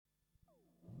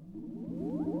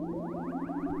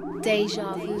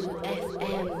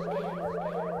dejavufm.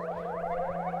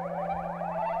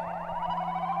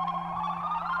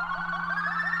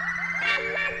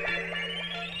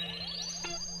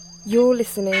 You're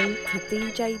listening to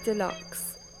DJ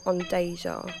Dlux on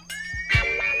Deja.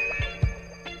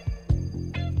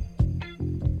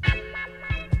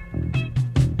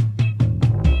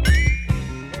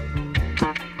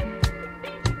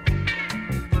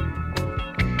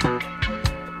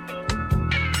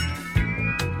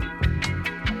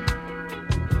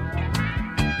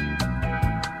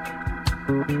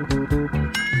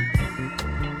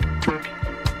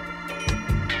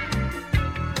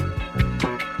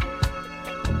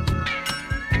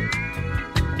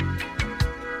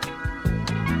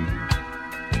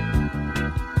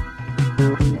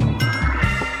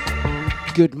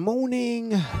 Good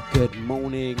morning,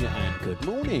 and good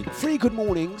morning. 3 good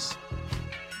mornings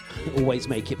always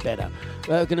make it better.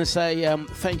 We're going to say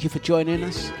thank you for joining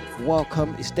us.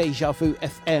 Welcome. It's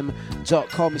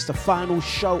dejavufm.com. It's the final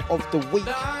show of the week.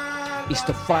 It's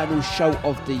the final show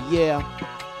of the year.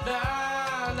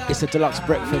 It's a deluxe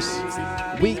breakfast.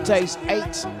 Weekdays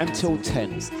 8 until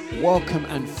 10. Welcome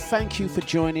and thank you for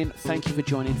joining. Thank you for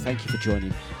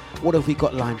joining. What have we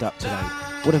got lined up today?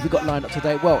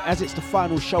 Well, as it's the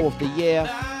final show of the year,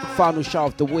 final show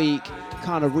of the week,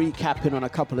 kind of recapping on a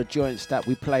couple of joints that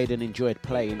we played and enjoyed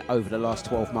playing over the last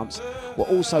 12 months. We're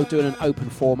also doing an open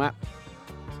format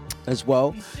as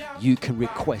well. You can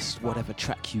request whatever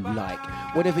track you like,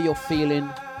 whatever you're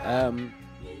feeling.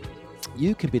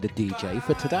 You can be the DJ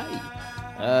for today.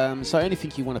 So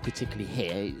anything you want to particularly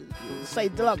hear, say,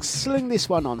 Dlux, sling this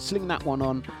one on, sling that one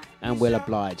on, and we'll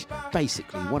oblige.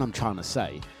 Basically, what I'm trying to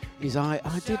say is I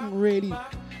didn't really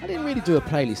do a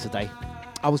playlist today.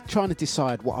 I was trying to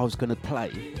decide what I was going to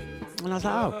play, and I was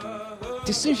like,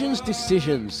 decisions,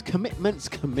 commitments.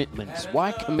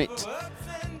 Why commit?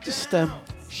 Just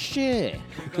share.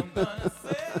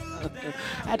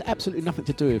 Had absolutely nothing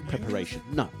to do with preparation.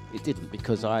 No, it didn't,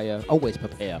 because I always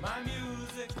prepare.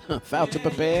 Fail to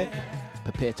prepare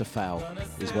to fail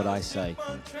is what I say.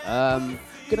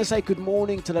 Gonna say good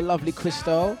morning to the lovely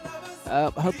Crystal.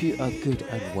 Hope you are good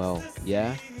and well,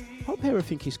 yeah? Hope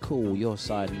everything is cool, your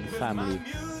side and the family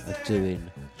are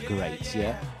doing great,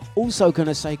 yeah? Also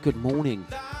gonna say good morning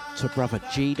to brother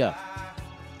Jida.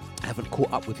 I haven't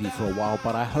caught up with you for a while,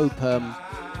 but I hope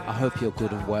you're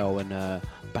good and well and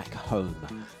back home,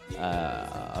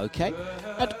 okay?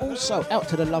 And also out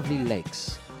to the lovely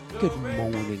Legs. Good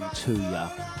morning to ya.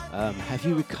 Have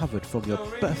you recovered from your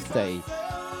birthday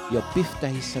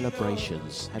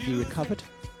celebrations? Have you recovered?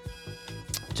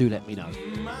 Do let me know.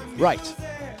 Right,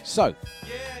 so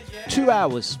 2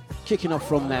 hours kicking off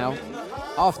from now.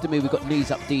 After me, we've got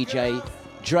Knees Up DJ.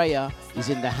 Drea is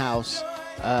in the house.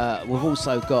 We've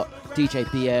also got DJ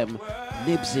BM,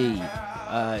 Nibsy.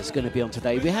 It's going to be on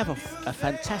today. We have a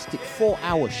fantastic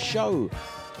 4-hour show.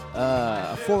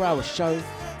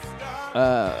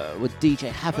 With DJ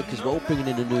Havoc as well, bringing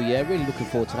in the new year. Really looking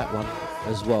forward to that one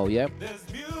as well, yeah?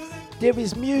 There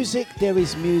is music.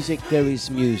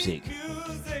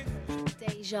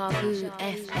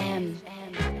 dejavufm.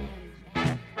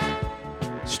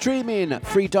 Streaming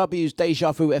 3Ws,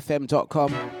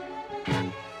 dejavufm.com.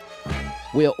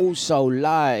 We are also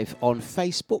live on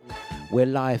Facebook. We're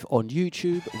live on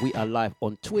YouTube. We are live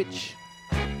on Twitch.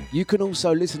 You can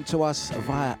also listen to us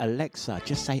via Alexa.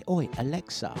 Just say, "Oi,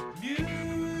 Alexa,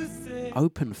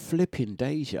 open flipping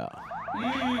Deja."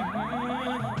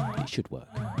 It should work.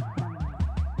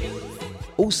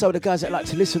 Also, the guys that like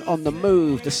to listen on the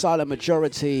move, the silent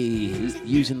majority,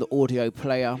 using the audio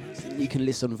player, you can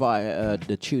listen via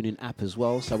the TuneIn app as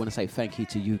well. So I want to say thank you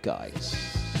to you guys.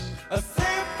 A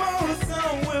simple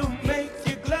song will make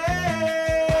you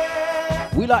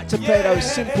glad. We like to play those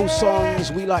simple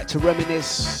songs. We like to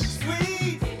reminisce.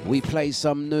 We play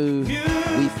some new.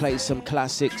 We play some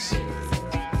classics.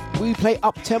 We play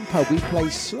up-tempo. We play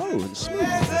slow and smooth.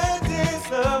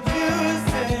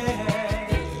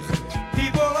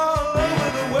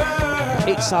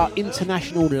 It's our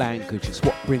international language. It's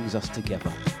what brings us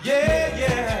together.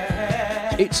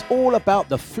 It's all about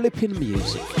the flipping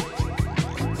music.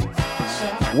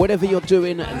 Whatever you're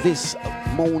doing this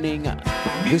morning,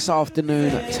 this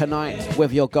afternoon, tonight,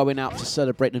 whether you're going out to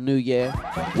celebrate the new year,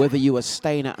 whether you are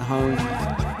staying at home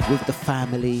with the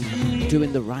family,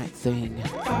 doing the right thing,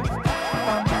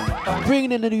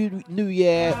 bringing in the new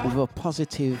year with a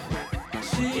positive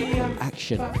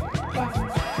action.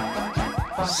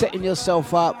 Setting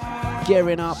yourself up,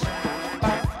 gearing up,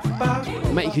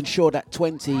 making sure that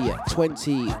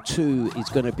 2022 is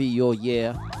going to be your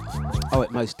year. Oh, it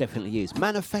most definitely is.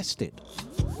 Manifest it.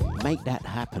 Make that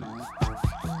happen.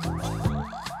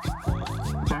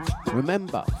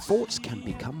 Remember, thoughts can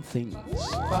become things.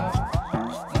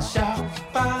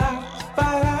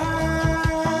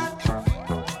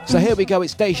 So here we go,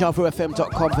 it's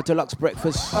dejavufm.com for Dlux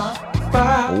Breakfast.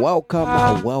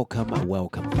 Welcome, welcome,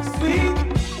 welcome.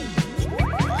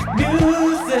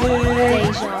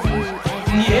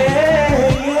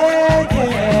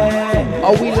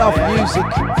 Oh, we love music.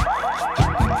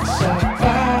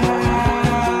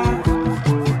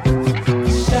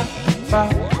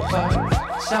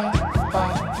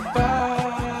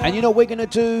 And you know what we're going to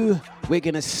do? We're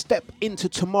going to step into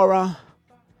tomorrow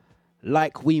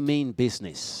like we mean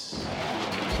business.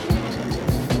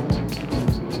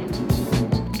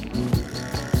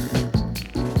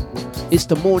 It's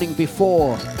the morning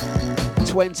before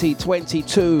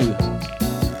 2022.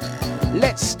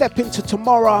 Let's step into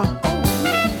tomorrow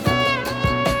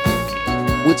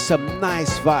with some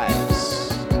nice vibes.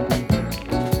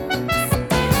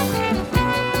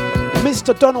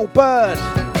 Mr. Donald Byrd.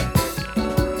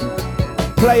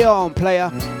 Play on, player.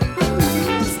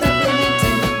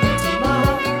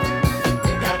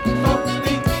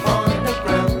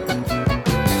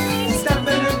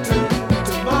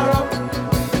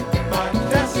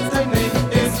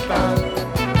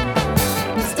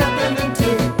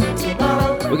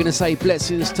 We're going to say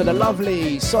blessings to the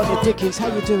lovely Sonia Dickens.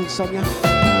 How you doing, Sonia?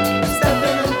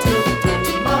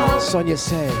 Sonia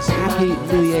says, Happy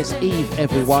New Year's Eve,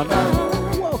 everyone.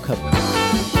 Welcome.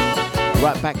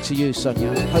 Right back to you,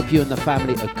 Sonia. Hope you and the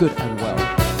family are good and well.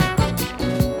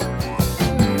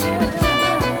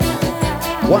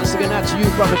 Once again, out to you,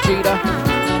 Brother Jeter.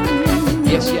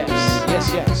 Yes, yes,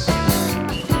 yes, yes.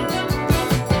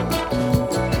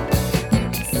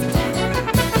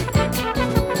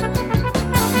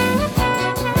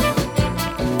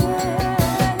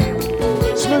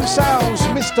 Smooth sounds,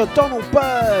 Mr. Donald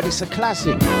Byrd. It's a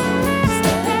classic.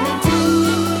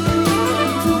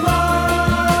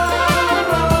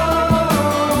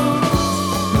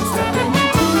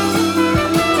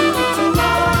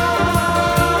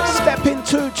 Step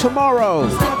into tomorrow.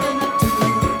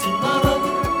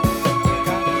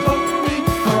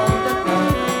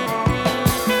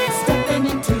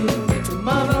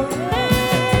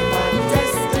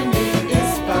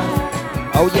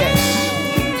 Oh yes.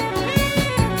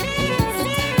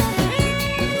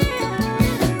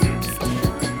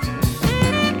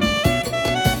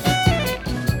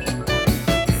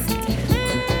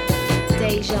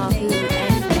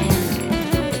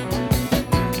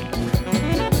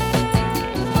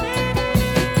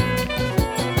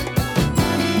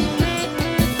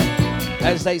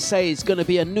 As they say, it's going to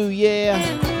be a new year,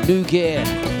 new gear.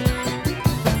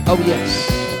 Oh yes.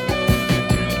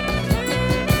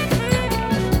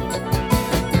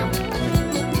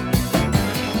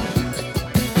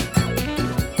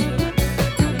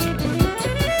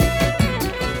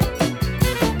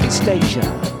 It's Deja.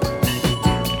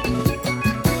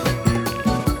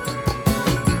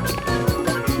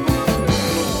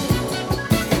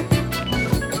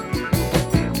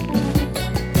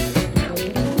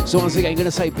 So once again, I'm going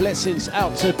to say blessings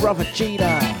out to Brother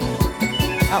Gina,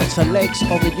 out to Legs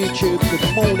on the YouTube,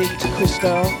 good morning to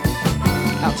Crystal,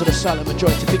 out to the silent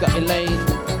majority, big up Elaine,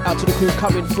 out to the crew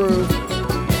coming through.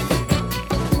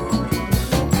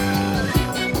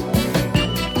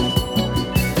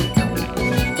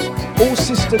 All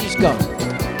systems go.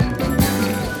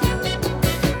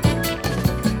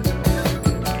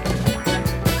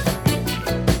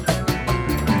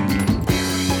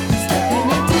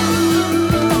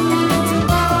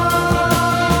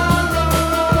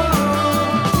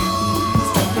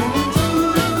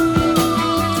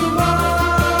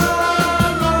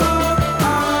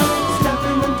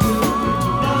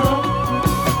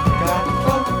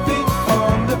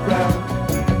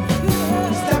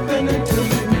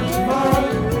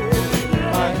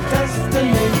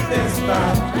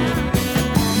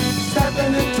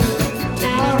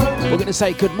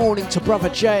 Say good morning to Brother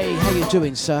Jay. How you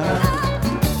doing, sir?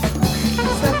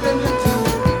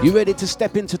 You ready to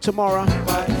step into tomorrow?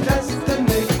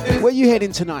 Where you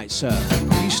heading tonight, sir?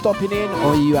 Are you stopping in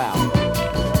or are you out?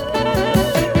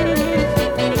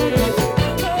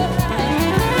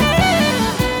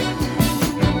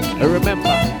 And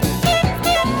remember,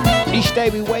 each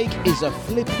day we wake is a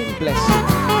flipping blessing.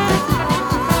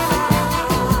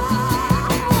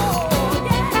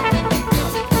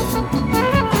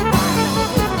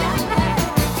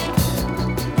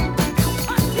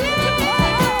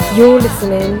 You're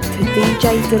listening to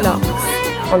DJ Dlux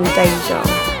on Deja.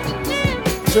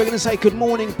 So we're going to say good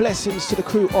morning, blessings to the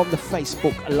crew on the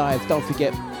Facebook Live. Don't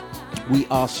forget, we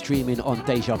are streaming on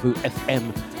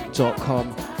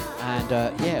dejavufm.com. And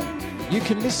yeah, you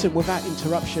can listen without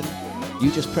interruption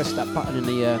you just press that button in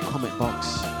the comment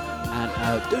box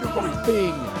and do the right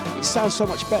thing. It sounds so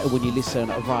much better when you listen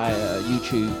via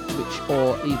YouTube, Twitch,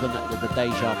 or even the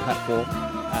Deja platform.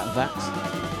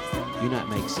 You know it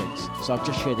makes sense. So I've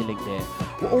just shared the link there.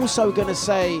 We're also going to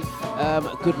say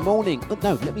good morning. Oh,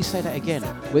 no, let me say that again.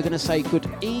 We're going to say good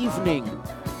evening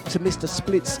to Mr.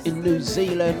 Splits in New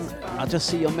Zealand. I just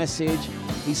see your message.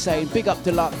 He's saying big up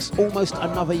Dlux, almost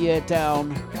another year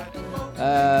down.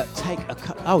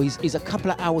 He's a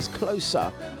couple of hours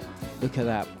closer. Look at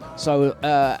that. So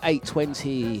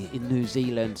 8:20 in New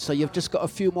Zealand. So you've just got a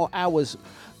few more hours.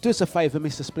 Do us a favour,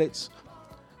 Mr. Splits.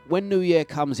 When New Year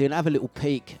comes in, have a little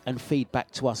peek and feed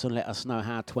back to us and let us know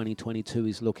how 2022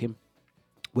 is looking.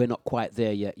 We're not quite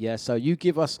there yet, yeah? So you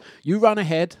run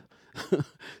ahead.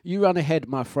 You run ahead,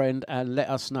 my friend, and let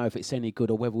us know if it's any good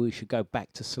or whether we should go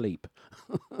back to sleep.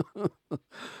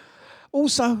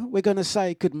 Also, we're going to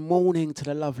say good morning to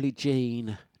the lovely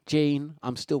Jean. Jean,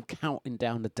 I'm still counting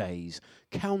down the days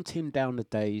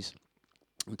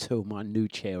until my new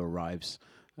chair arrives.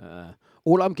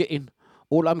 All I'm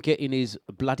getting is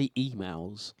bloody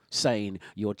emails saying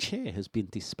your chair has been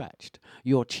dispatched.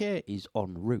 Your chair is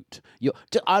en route.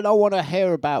 I don't want to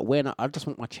hear about when. I just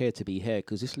want my chair to be here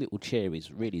because this little chair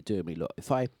is really doing me. Look,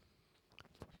 if I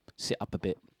sit up a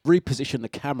bit, reposition the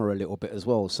camera a little bit as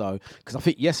well. So, because I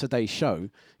think yesterday's show,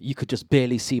 you could just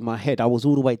barely see my head. I was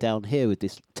all the way down here with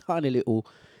this tiny little.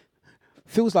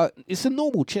 Feels like it's a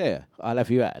normal chair, I'll have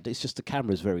you add. It's just the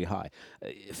camera's very high.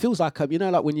 It feels like,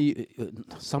 like when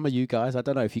some of you guys, I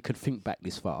don't know if you could think back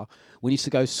this far, when you used to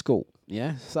go to school,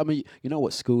 yeah? Some of you know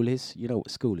what school is? You know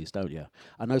what school is, don't you?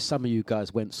 I know some of you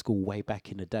guys went to school way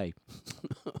back in the day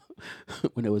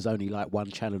when there was only like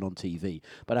one channel on TV.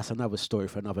 But that's another story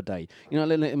for another day. You know,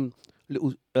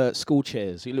 little school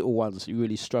chairs, the little ones, you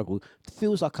really struggle. It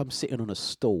feels like I'm sitting on a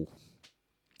stool.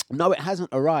 No, it hasn't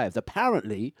arrived.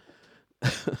 Apparently,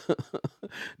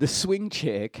 the swing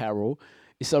chair, Carol,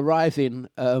 it's arriving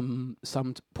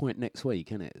some point next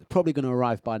week, isn't it? Probably going to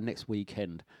arrive by next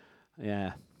weekend.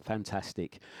 Yeah,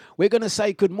 fantastic. We're going to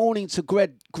say good morning to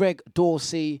Greg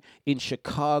Dorsey in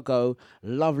Chicago.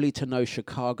 Lovely to know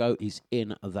Chicago is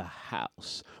in the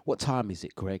house. What time is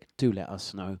it, Greg? Do let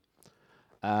us know.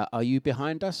 Are you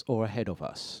behind us or ahead of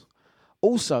us?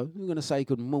 Also, we're going to say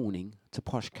good morning to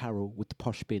Posh Carol with the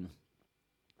posh bin.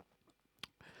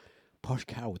 Posh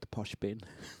cow with the posh bin.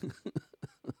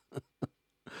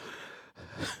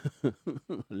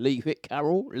 Leave it,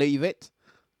 Carol. Leave it.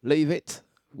 Leave it.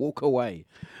 Walk away.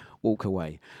 Walk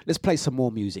away. Let's play some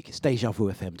more music. It's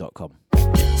dejavufm.com.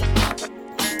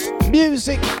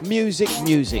 Music, music,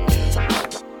 music.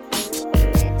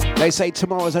 They say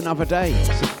tomorrow's another day.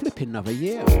 It's a flipping another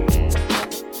year.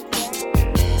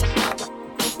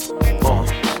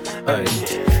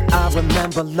 I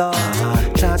remember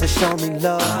love, tried to show me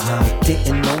love.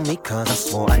 Didn't know me cause I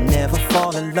swore I'd never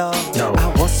fall in love. No. I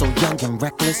was so young and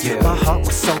reckless, my heart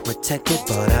was so protected.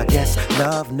 But I guess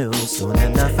love knew soon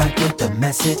enough I get the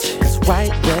message. Cause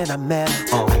right when I met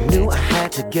her, I knew I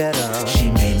had to get her.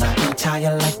 She made my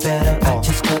entire life better, I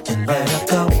just couldn't let her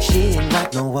go. She ain't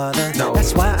like no other,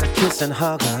 that's why I kiss and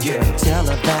hug her. Tell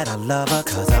her that I love her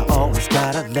cause I always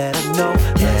gotta let her know.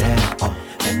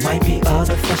 There might be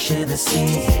other fish in the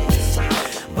sea,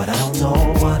 but I don't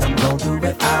know what I'm gonna do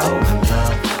without her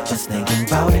love. Just thinking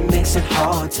about it makes it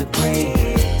hard to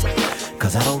breathe,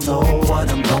 cause I don't know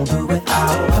what I'm gonna do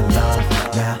without her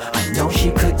love. Now I know she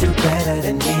could do better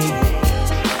than me,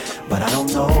 but I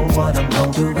don't know what I'm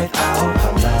gonna do without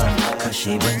her love. Cause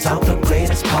she brings out the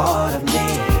greatest part of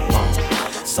me.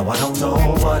 So I don't know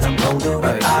what I'm gonna do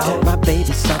without. My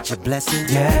baby's such a blessing,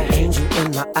 angel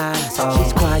in my eyes.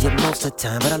 She's quiet most of the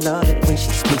time, but I love it when she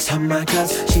speaks her mind.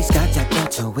 Cause she's got that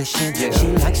intuition, she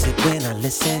likes it when I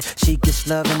listen. She gets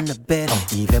love in the bed,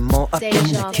 even more up in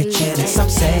the kitchen. And some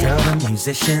say, girl, the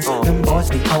musicians, them boys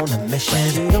be on a mission.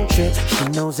 She don't trip, she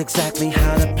knows exactly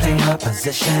how to play her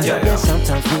position. Yeah,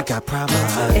 sometimes we got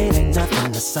problems, it ain't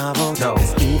nothing to solve.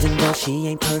 Cause even though she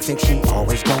ain't perfect, she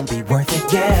always gonna be worth it,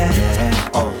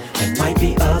 there might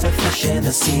be other fish in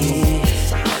the sea,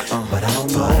 but I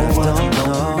don't know what I'm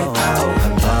gonna do without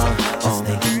her love. Just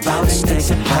thinking about it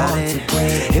makes it hard to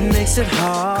breathe. It makes it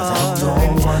hard, cause I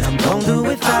don't know what I'm gonna do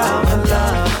without her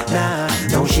love. Now I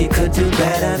know she could do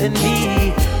better than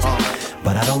me,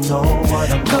 but I don't know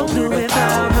what I'm gonna do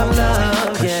without her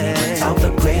love. Cause she brings out the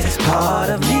greatest part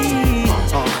of me,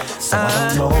 so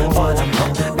I don't know what I'm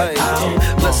gonna do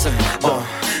without. Listen,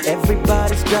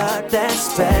 everybody's got that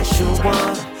special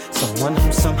one. someone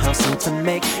who somehow seems to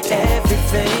make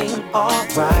everything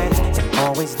alright, and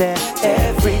always there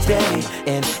every day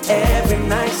and every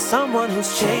night. Someone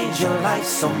who's changed your life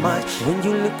so much. When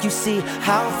you look, you see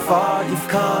how far you've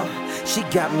come. She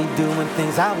got me doing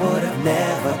things I would have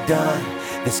never done.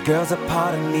 This girl's a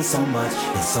part of me so much.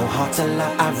 It's so hard to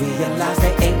lie. I realize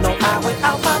there ain't no I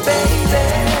without my baby.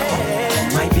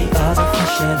 Might be other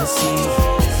fish in the sea,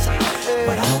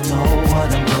 but I don't know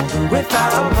what I'm gonna do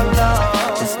without her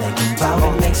love. Just thinking about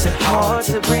it makes it hard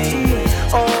to breathe.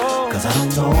 Cause I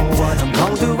don't know what I'm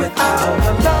gonna do without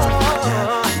her love.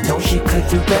 Now, I know she could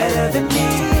do better than me,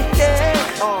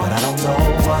 but I don't know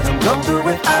what I'm gonna do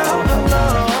without her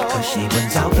love. Cause she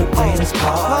brings out the greatest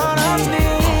part of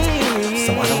me.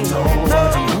 So I don't know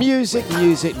what I'm music.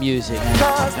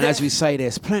 And as we say,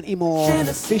 there's plenty more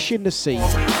fish in the sea.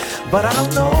 But I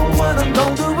don't know what I'm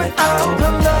gonna do without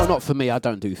her love. Well, not for me, I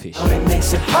don't do fish. It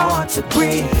makes it hard to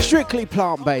breathe. Strictly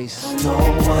plant-based.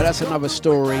 But that's another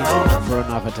story for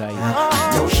another day.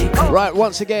 Right,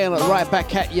 once again, right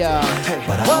back at ya.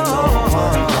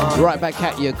 Right back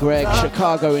at you, Greg.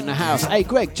 Chicago in the house. Hey,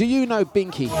 Greg, do you know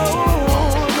Binky?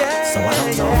 So I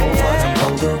don't know what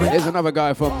I'm gonna do. There's another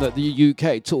guy from the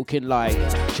UK talking like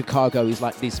Chicago is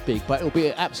like this big, but it'll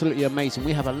be absolutely amazing.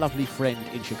 We have a lovely friend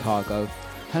in Chicago.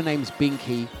 Her name's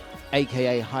Binky,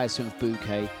 aka Hyacinth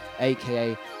Bouquet,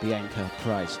 aka Bianca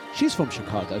Price. She's from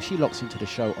Chicago. She locks into the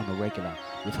show on a regular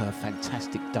with her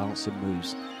fantastic dancing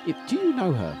moves. Do you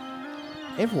know her?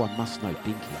 Everyone must know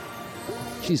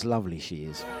Binky. She's lovely, she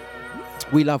is.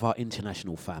 We love our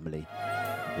international family.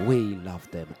 We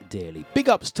love them dearly. Big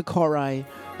ups to Korai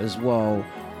as well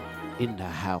in the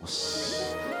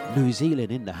house. New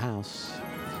Zealand in the house.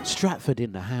 Stratford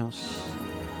in the house.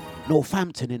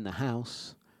 Northampton in the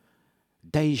house.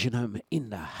 Dagenham in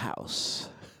the house.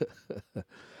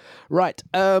 Right,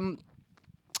 out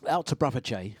to Brother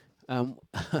Jay. Out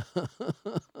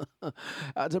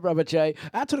to Brother Jay.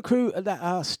 Out to the crew that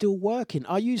are still working.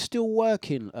 Are you still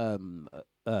working,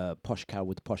 Posh Cow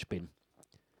with the Posh Bin?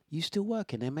 You still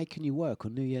working? They're making you work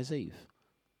on New Year's Eve.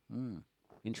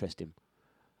 Interesting.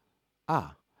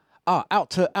 Out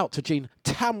to Gene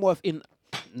Tamworth in.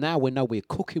 Now we know we're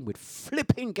cooking with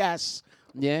flipping gas.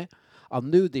 Yeah, I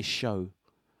knew this show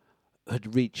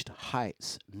had reached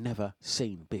heights never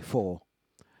seen before.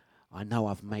 I know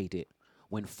I've made it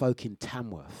when folk in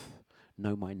Tamworth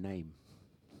know my name.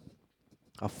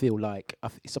 I feel like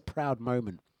it's a proud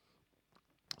moment.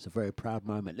 It's a very proud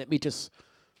moment. Let me just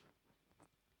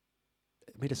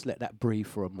let that breathe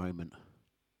for a moment.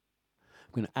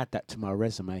 I'm going to add that to my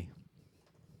resume.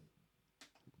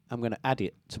 I'm going to add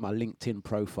it to my LinkedIn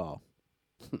profile.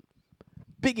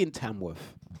 Big in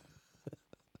Tamworth.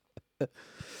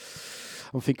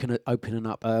 I'm thinking of opening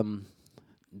up,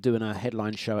 doing a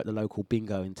headline show at the local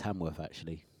bingo in Tamworth,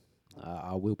 actually.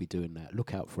 I will be doing that.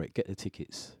 Look out for it. Get the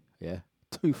tickets. Yeah.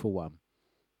 2 for 1.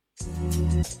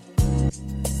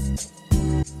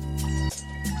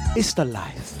 It's the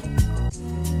life.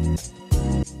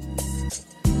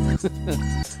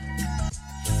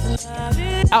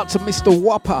 Out to Mr.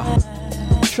 Whopper.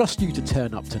 Trust you to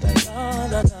turn up today.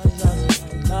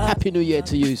 Happy New Year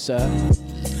to you, sir.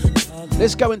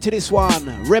 Let's go into this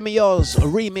one. Remy Oz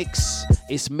remix.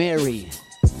 It's Mary.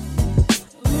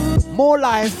 More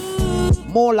life,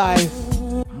 more life,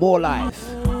 more life.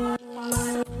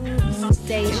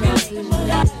 Deja Vu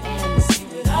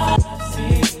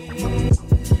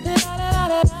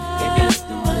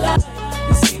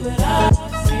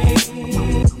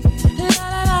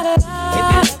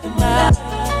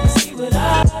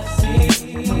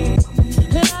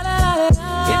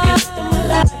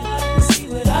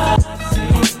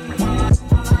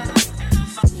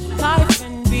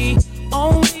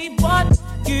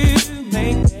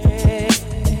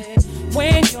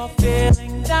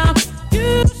feeling down,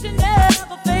 you should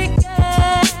never fake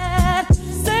it.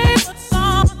 Say what's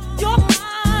on your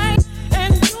mind,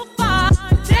 and you'll find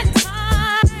in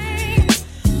time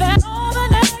that all the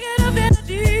negative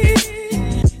energy,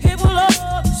 it will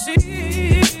all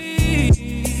cease,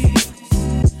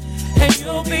 and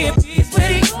you'll be at peace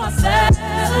with yourself.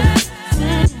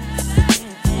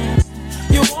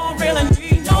 You won't really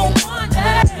need no one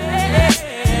else.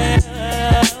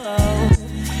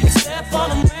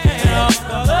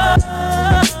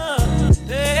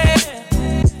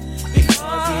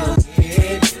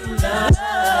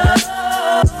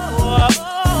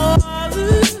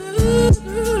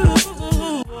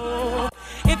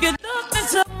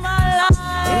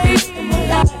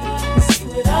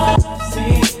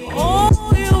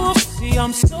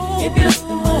 I'm so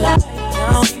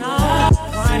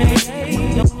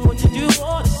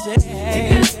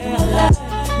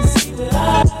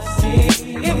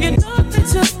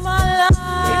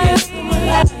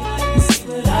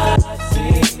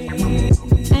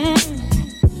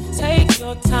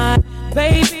your time,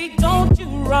 baby, don't you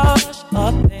rush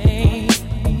a thing.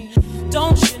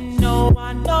 Don't you know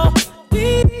I know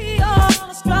we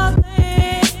are struggling.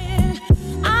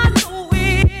 I know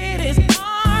it is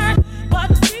hard, but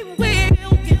we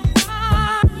will get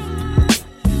by.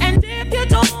 And if you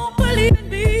don't believe in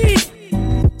me,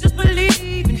 just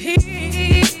believe in Him.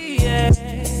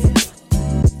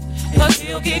 'Cause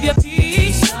He'll give you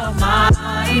peace of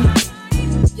mind.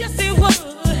 Yes, He would.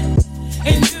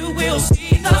 And you will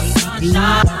see the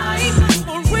sunshine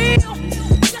for real.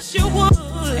 Yes, you would.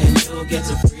 And you'll get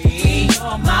to free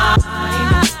your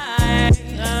mind.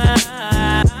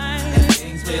 And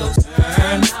things will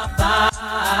turn out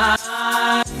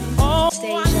fine. Oh, I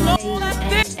know that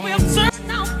things will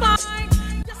turn out fine.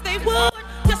 Yes, they would.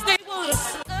 Yes, they would.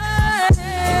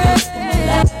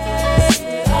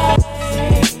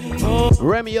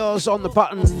 Remios on the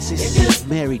buttons. This is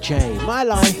Mary J. My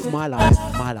life, my life,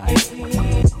 my life.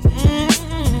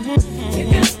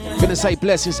 Gonna say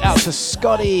blessings out to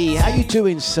Scotty. How you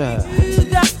doing, sir?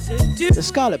 The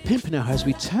Scarlet Pimpernel has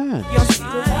returned.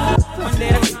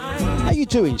 How you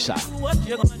doing, sir?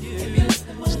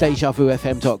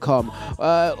 dejavufm.com.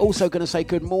 Also going to say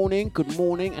good morning,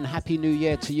 and Happy New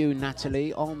Year to you,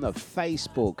 Natalie, on the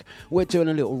Facebook. We're doing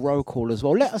a little roll call as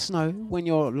well. Let us know when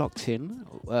you're locked in,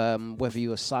 whether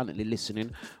you are silently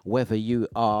listening, whether you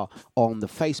are on the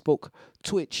Facebook,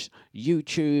 Twitch,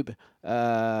 YouTube,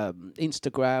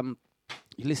 Instagram,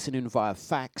 listening via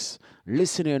fax,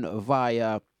 listening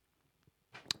via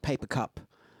paper cup,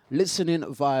 listening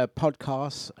via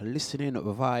podcasts, listening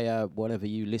via whatever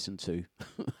you listen to,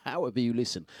 however you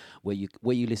listen, where you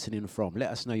listening from.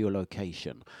 Let us know your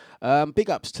location. Big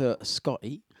ups to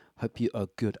Scotty. Hope you are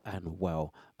good and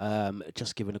well.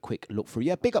 Just giving a quick look through.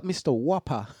 Yeah, big up Mr.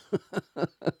 Whopper.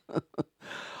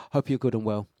 Hope you're good and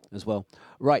well as well.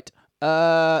 Right,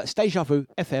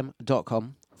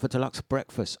 dejavufm.com for Dlux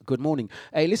breakfast. Good morning.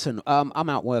 Hey, listen, I'm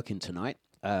out working tonight.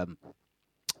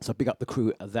 So big up the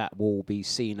crew that will be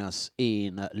seeing us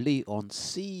in Leon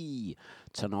C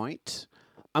tonight.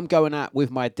 I'm going out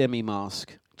with my demi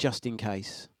mask, just in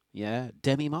case. Yeah,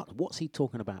 demi mask. What's he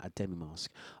talking about, a demi mask?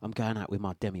 I'm going out with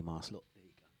my demi mask. Look, there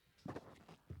you go.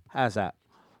 How's that?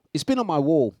 It's been on my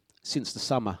wall since the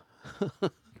summer.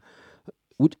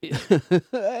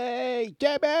 Hey,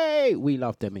 Demi! We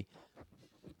love Demi.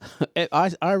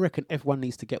 I reckon everyone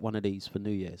needs to get one of these for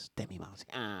New Year's. Demi mask.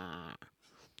 Ah.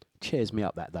 Cheers me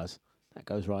up, that does. That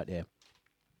goes right there.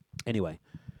 Anyway,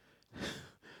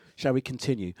 shall we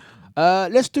continue?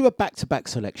 Let's do a back-to-back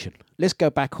selection. Let's go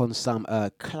back on some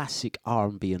classic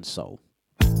R&B and soul.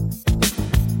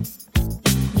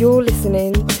 You're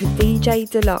listening to DJ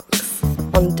Dlux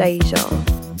on Deja.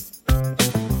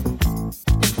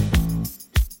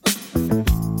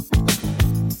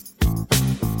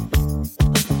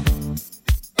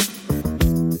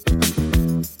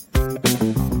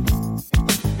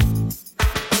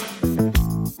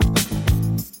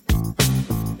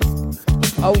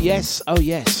 Oh yes, oh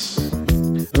yes.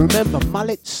 Remember,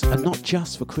 mullets are not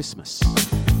just for Christmas.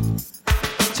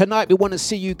 Tonight we want to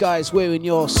see you guys wearing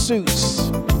your suits,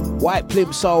 white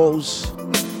plimsolls,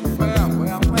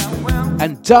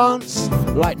 and dance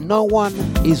like no one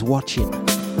is watching.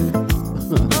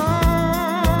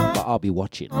 But I'll be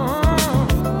watching.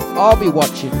 I'll be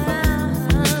watching.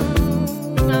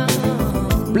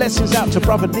 Blessings out to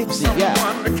brother Nipsey, yeah.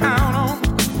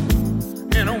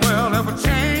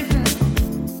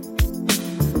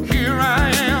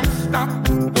 I am, stop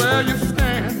where you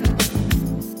stand.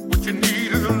 What you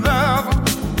need is a lover,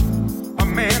 a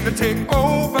man to take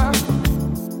over.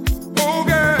 Oh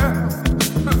girl,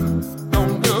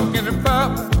 don't look any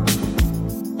further.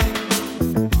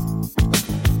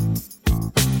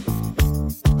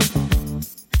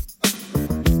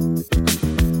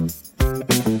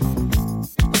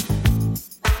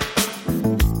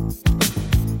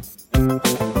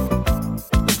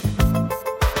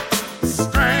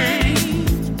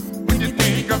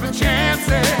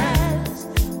 Chances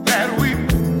that we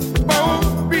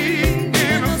both be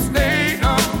in a state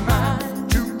of mind.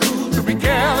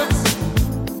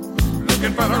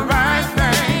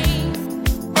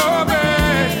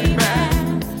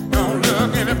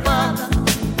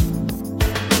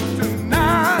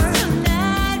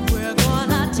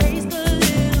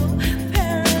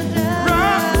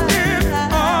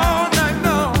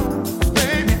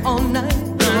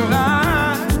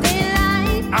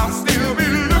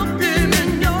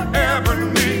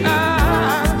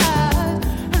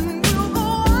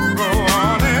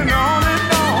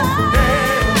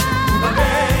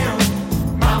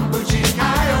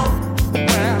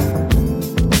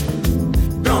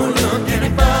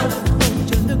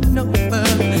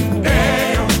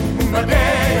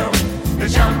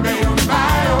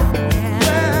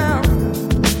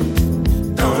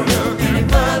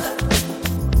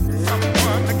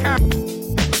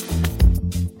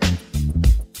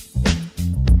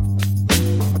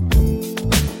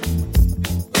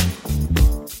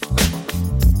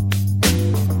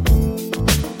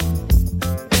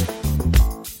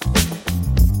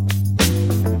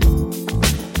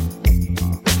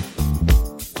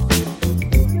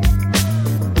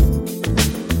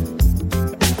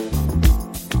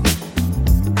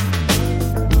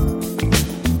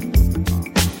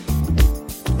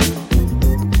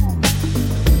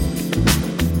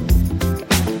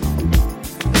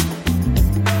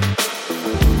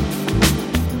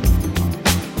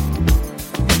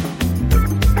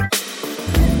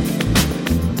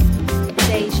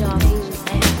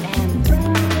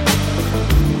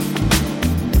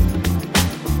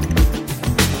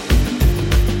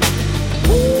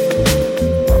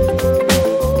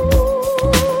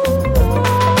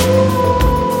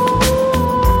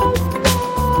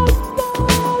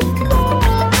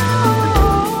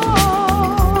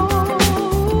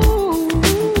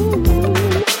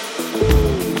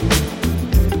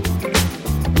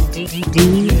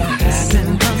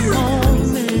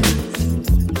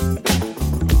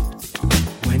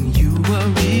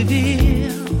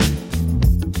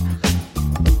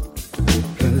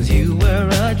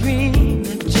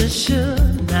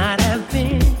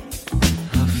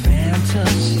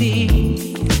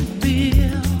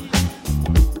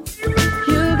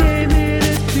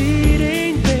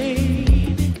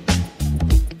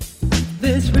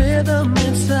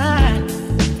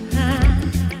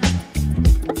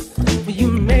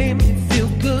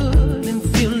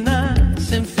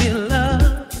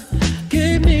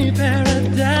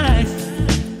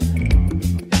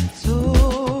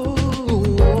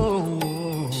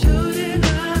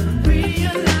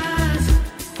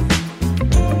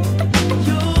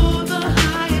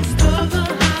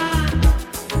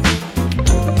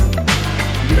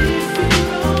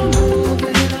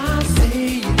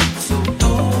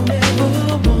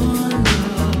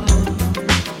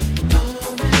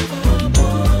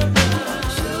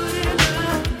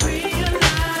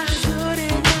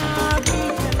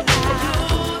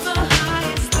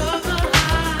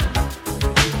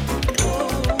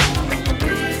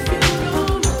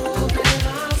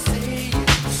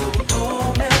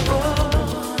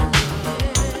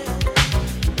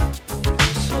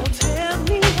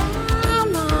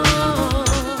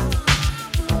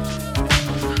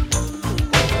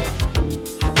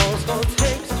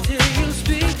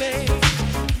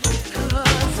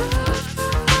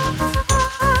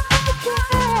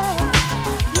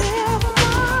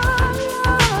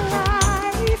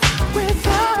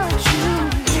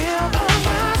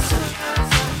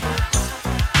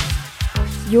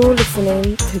 You're listening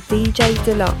to DJ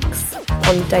Dlux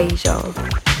on Deja.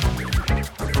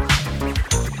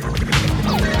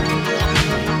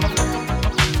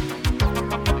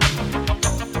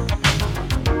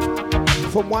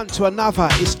 From one to another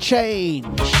is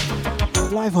change.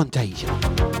 Live on Deja.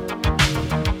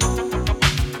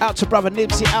 Out to Brother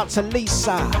Nibsy, out to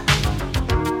Lisa.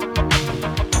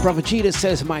 Brother Gita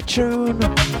says, my tune,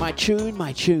 my tune,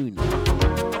 my tune.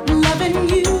 Loving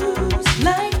you's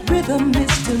like rhythm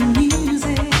is to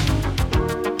music.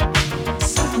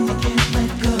 Something you can't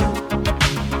let go.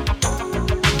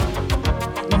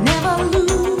 Never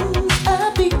lose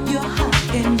a beat, your heart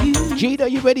can use. Gita,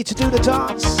 you ready to do the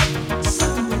dance?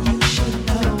 Something that you should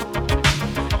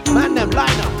know. Man, them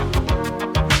line up.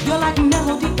 You're like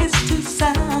melody is to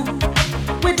sound.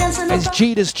 We're dancing. It's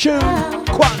Gita's tune.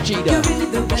 Quan Gita. You're really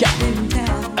the best in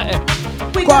town.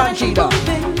 We Quan gotta keep Gita.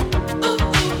 moving.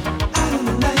 Out in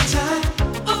the nighttime.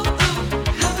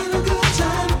 Having a good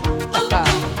time.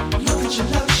 Look at your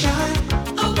love shine.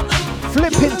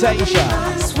 Flipping Deja.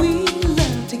 Sweet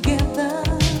love together.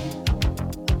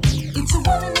 It's a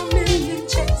one in a million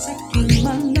chance to keep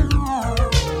my love.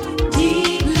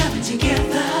 Deep love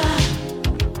together.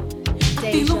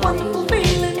 I feel a wonderful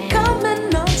feeling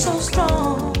coming on so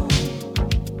strong.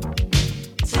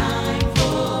 Time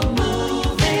for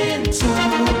moving to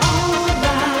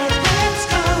alright, let's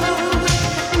go.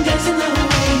 Dancing the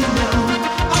way you know.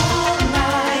 All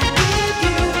night with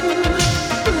you.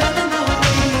 Loving the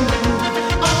way you move.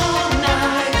 All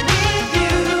night with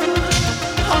you.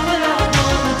 All that I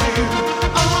wanna do.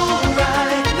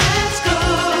 Alright, let's go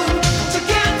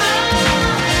together.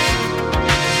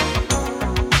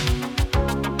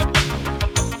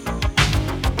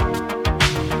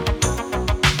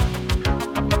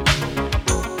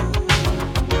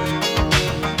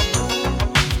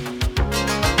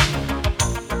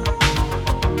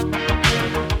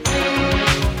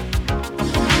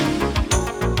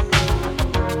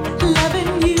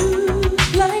 Loving you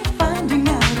like finding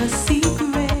out a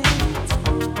secret.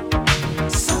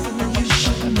 Something that you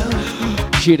should know.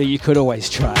 Gita, you could always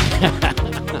try.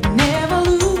 Never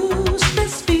lose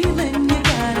this feeling, you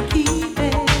gotta keep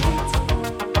it.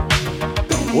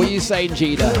 What are you saying,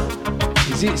 Gita?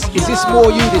 Is this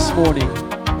more you this morning?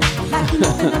 Like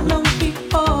nothing I've known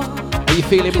before. Are you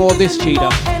feeling more this, Giving me Gita?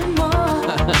 more and more.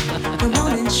 Come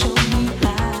on and show me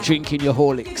how. Drinking your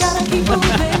Horlicks. Gotta keep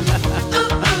moving.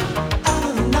 Out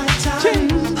of the nighttime.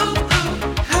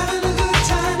 Having a good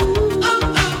time.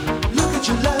 Look at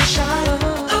your love shine.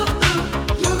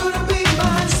 You're gonna be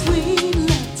my sweet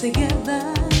love together.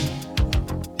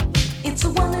 It's a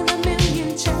one in a million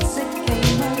chance it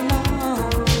came along.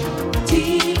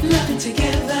 Deep loving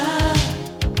together.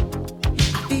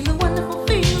 I feel a wonderful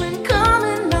feeling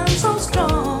coming on so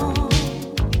strong.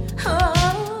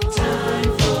 Time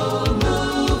for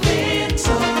moving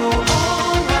so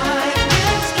alright,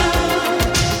 let's go.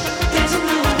 Dancing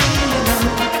the way you know.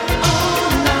 All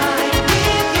night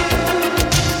with you.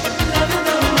 Loving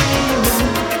the way you move.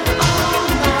 All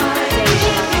night with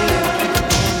you.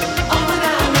 All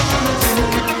that I wanna do.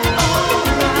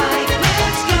 Alright,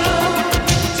 let's go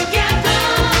together.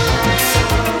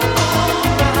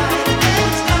 Alright,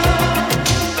 let's go.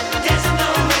 Dancing the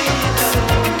way you know.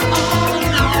 All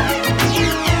night with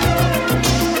you.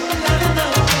 Loving the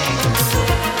way you move.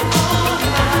 All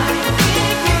night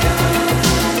with you.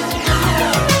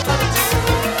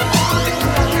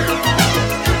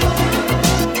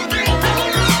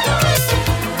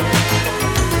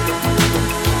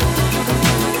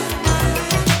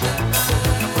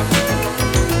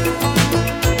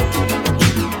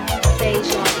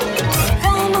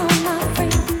 Come on, my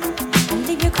friend, and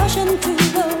leave your caution to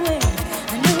the wind.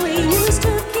 I know we used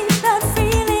to keep that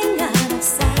feeling out of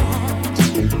sight.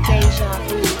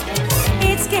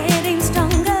 It's getting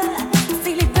stronger,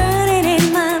 feel it burning in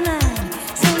my mind.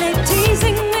 Slowly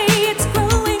teasing me, it's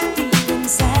growing deep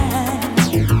inside.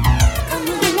 Come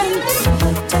on and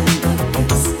put tender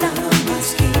lips down my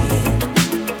skin.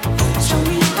 Show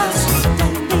me how sweet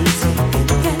and easy it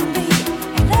can be,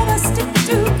 and let us stick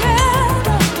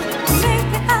together to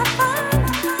make it happen.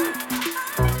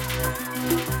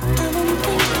 I won't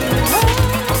think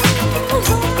it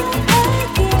over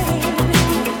again.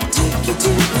 Take you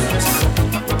to the top,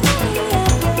 tell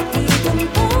me even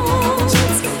thoughts.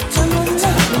 Come on,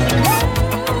 let me love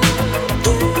you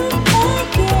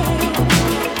again.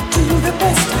 Do the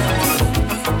best I can,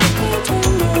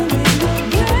 eternally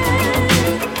again.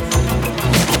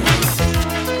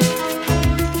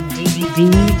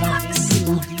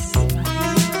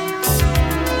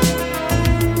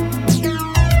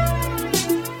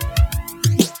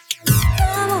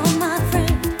 Come on, my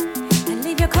friend, and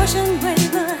leave your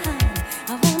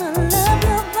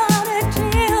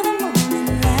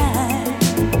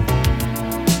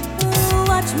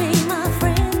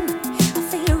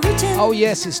Oh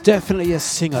yes, it's definitely a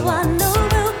sing-along.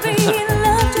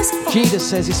 Gina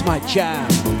says it's my jam.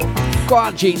 Go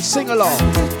on, Gene, sing along.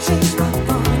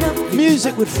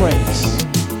 Music with friends.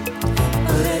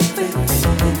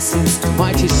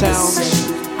 Mighty Sounds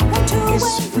is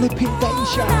flipping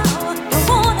Deja.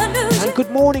 And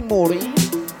good morning, Maureen.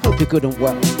 Hope you're good and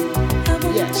well.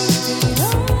 Yes.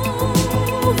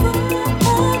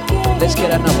 Let's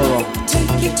get another on.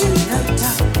 Take you to the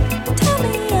top. Tell me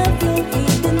of your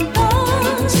hidden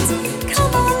thoughts.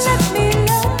 Come on, let me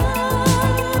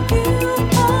love you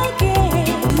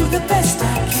again. Do the best I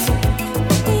can.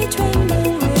 Let me dream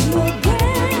with you again.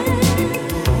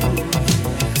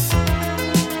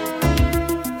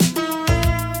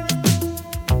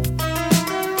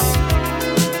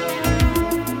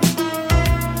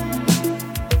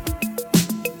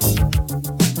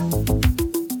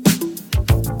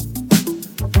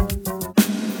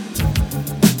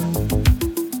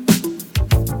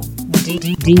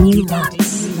 Dlux.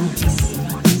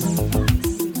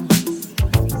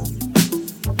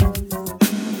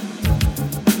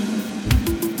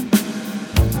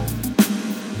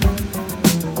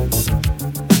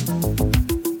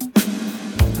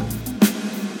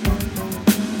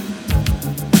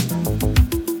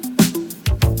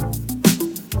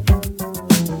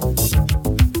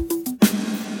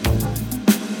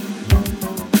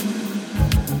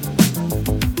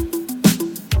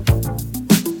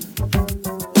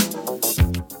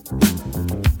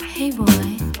 Hey boy,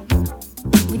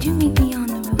 would you meet me on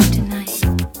the roof tonight?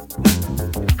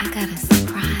 I got a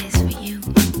surprise for you.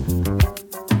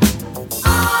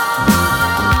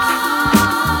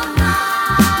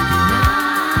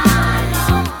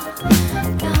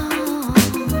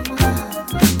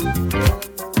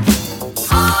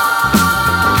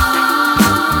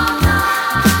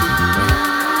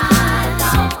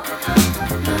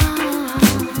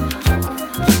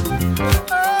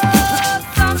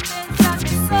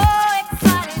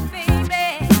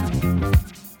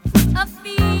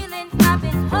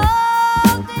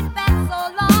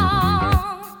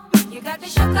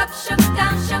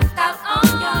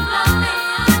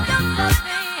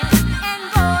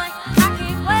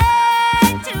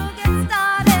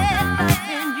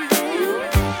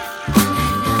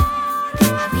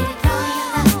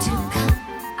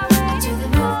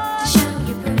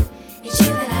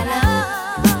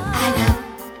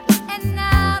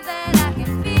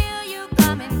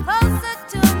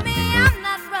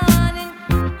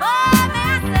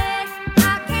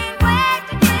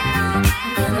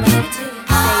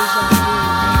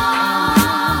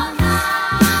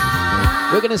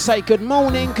 We're going to say good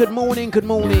morning, good morning, good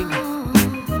morning.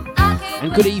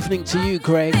 And good evening to you,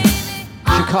 Greg.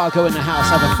 Chicago in the house,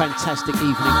 have a fantastic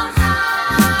evening.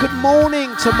 Good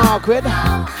morning to Margaret.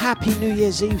 Happy New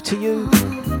Year's Eve to you.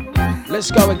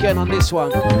 Let's go again on this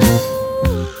one.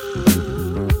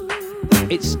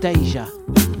 It's Deja.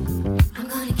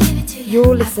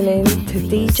 You're listening to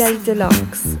DJ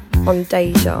Dlux on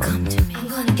Deja. Come to me. I'm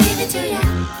gonna give it to ya.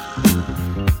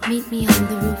 Meet me on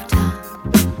the rooftop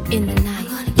in the night. I'm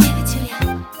gonna give it to ya.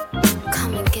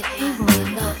 Come and get me, boy,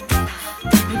 love.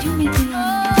 Would you meet me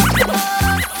on the rooftop?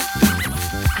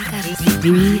 I got a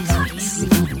surprise for you.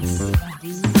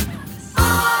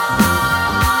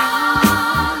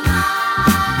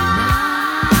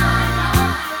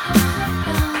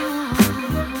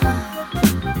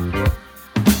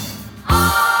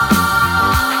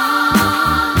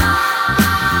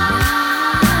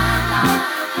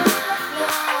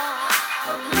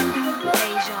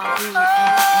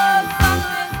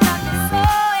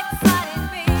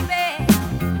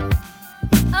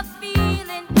 A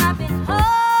feeling I've been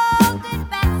holding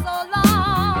back so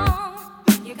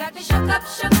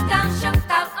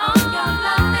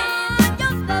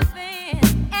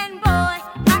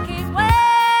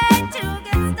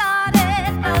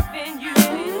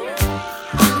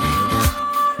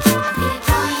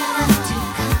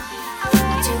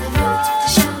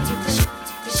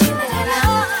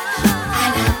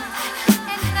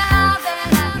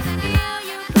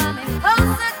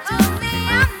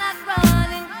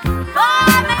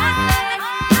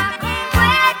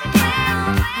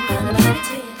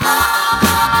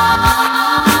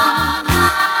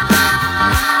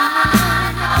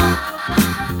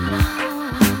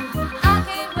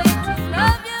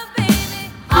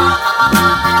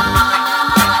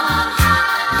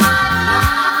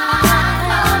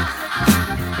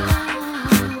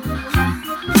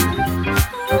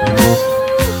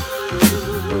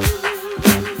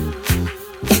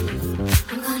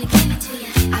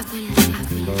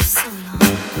so long.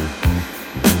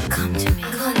 Come to me.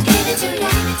 I'm gonna give it to you.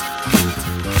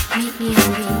 Meet me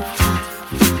on the rooftop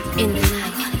in the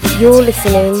night. You're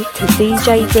listening to DJ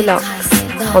Dlux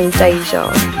on Deja.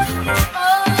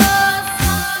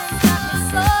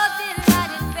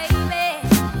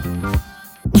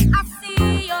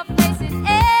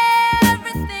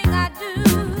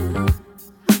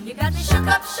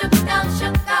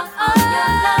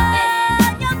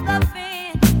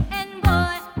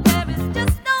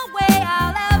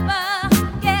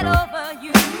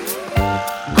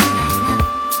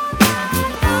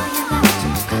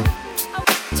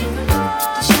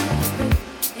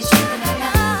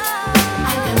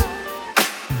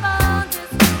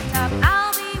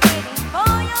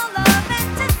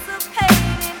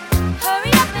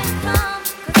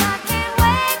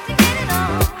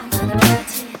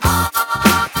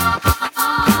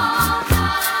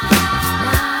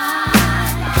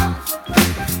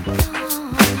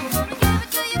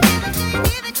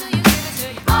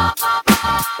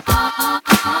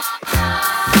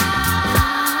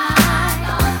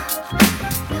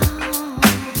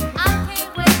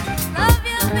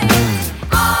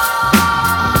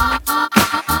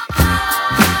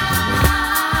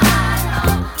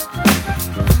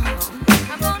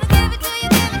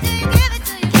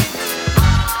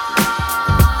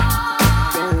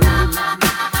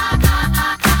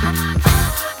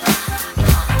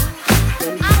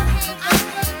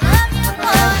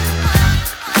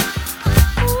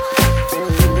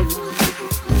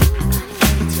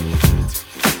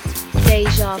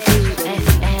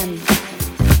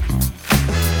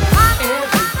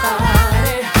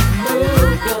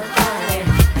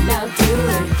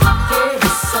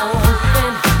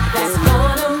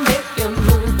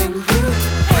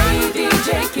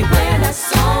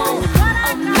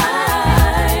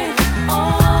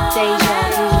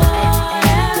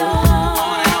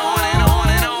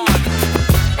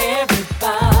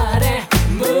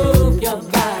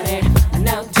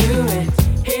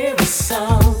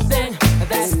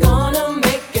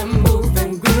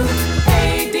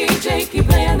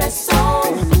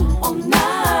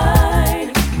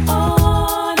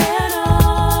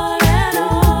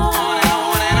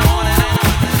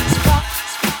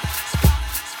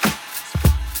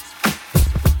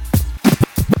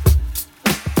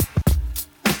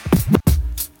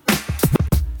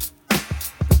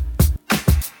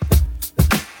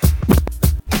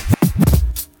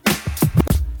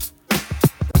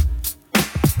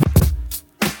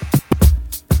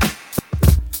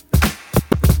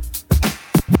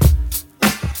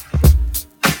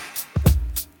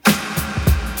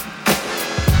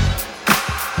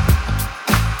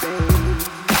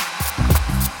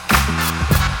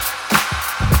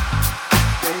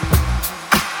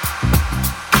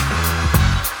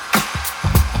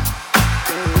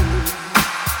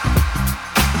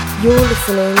 You're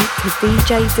listening to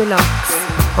DJ Dlux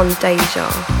on Deja.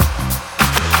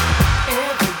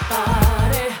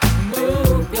 Everybody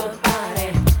move your body,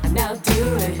 now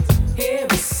do it. Here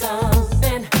is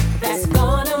something that's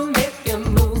gonna make you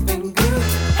move and groove.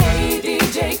 Hey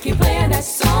DJ, keep playing that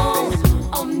song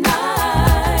all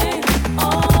night,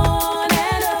 on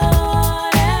and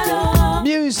on and on.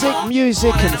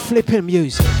 Music and flipping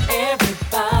music.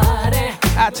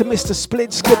 Out to Mr.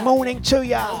 Splits, good morning to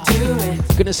ya.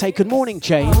 Gonna say good morning,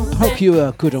 Jane. Hope you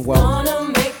are good and well.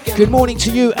 Good morning to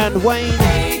you and Wayne.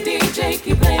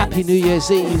 Happy New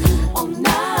Year's Eve.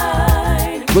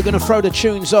 We're gonna throw the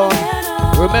tunes on.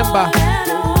 Remember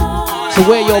to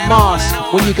wear your mask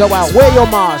when you go out. Wear your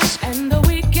mask.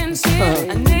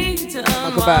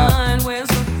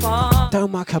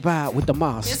 Don't muck about with the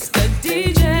mask.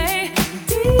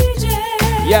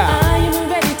 Yeah.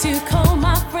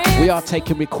 We are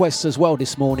taking requests as well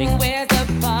this morning. Where's the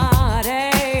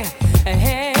party?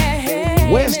 Hey,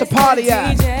 where's the party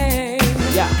at?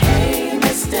 Yeah. Hey,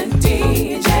 Mr.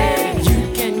 DJ,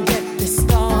 you can get this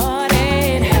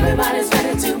started. Everybody's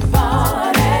ready to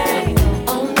party.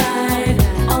 All night,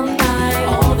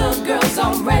 all the girls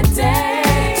are ready.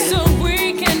 So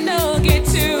we can all get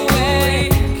to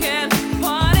it. Can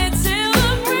party till the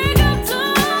break of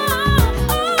dawn.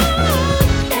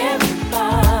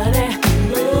 Everybody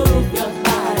move your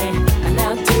body and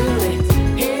now do it.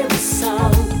 Here is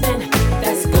something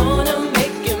that's gonna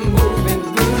make you move and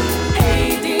groove.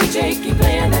 Hey DJ, keep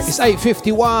playing that. It's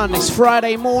 8:51, it's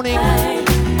Friday morning.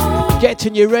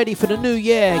 Getting you ready for the new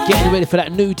year, getting ready for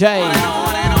that new day.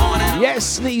 Yes,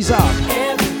 sneeze up.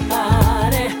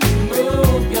 Everybody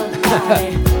move your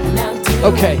body. Now do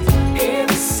Okay. it. Here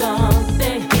is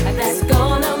something that's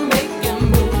gonna make you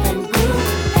move and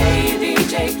groove. Hey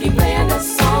DJ, keep playing that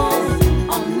song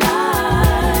all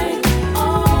night,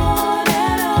 on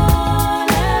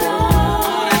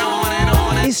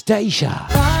Deja.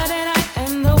 Friday night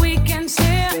and the weekend's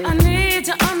here. I need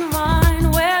to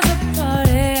unwind. Where's the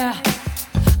party?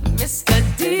 Mr.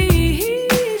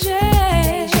 DJ.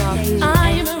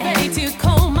 I am ready to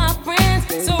call my friends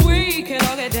so we can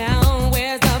all get down.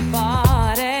 Where's the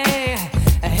party?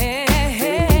 Hey,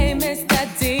 hey, Mr.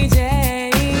 DJ.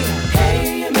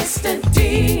 Hey, Mr.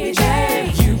 DJ.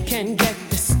 You can get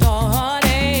this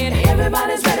started.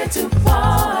 Everybody's ready to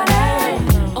party.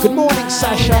 Good morning,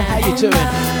 Sasha. How you doing?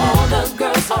 All the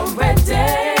girls are ready,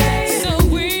 so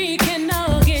we can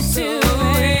all get to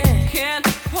it. Can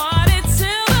party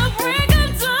till the break of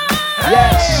dawn.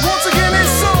 Yes. Once again,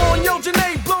 it's on. Yo,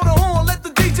 Janae, blow the horn. Let the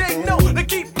DJ know to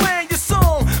keep playing your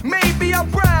song. Maybe I'll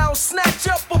browse, snatch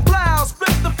up a blouse,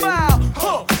 flip the file,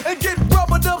 and get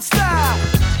rubbered up style.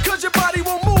 Cause your body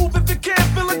won't move if you can't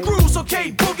feel a groove. So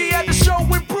K Boogie at the show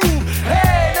improve.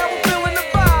 Hey, now we're feeling the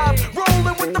vibe,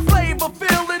 rolling with the flavor,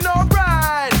 feeling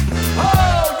alright.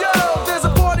 Oh, yo, there's a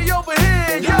party over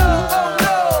here. Yo, oh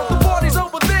no, the party's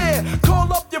over there.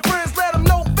 Call up your friends, let them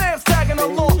know fans tagging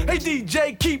along. Hey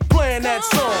DJ, keep playing that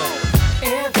song.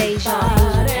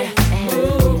 Everybody,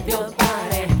 move your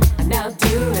body, now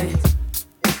do it.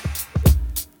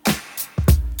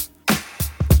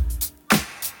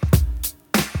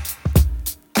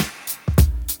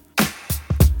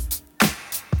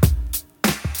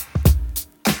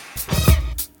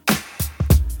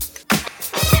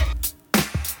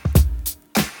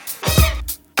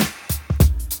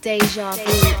 Deja Vu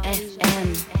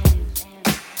FM.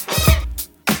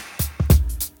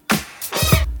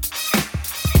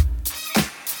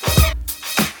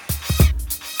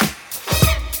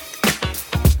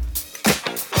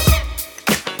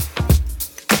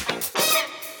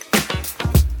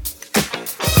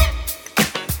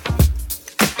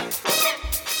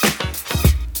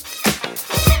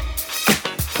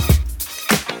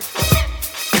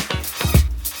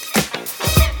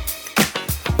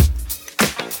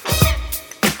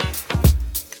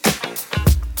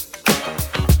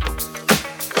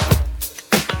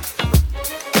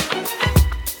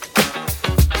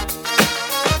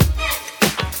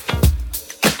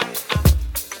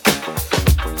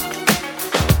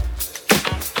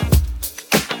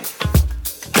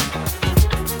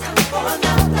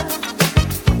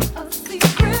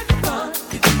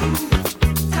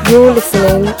 You're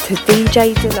listening to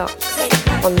DJ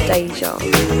Dlux on Deja.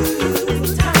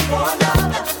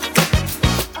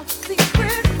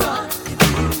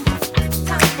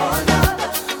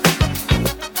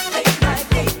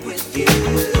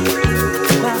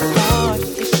 My heart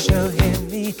is so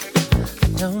heavy, I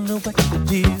don't know what to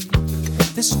do.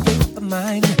 This state of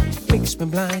mind makes me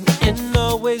blind and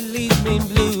always leaves me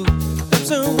blue. I'm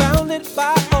surrounded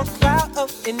by a cloud of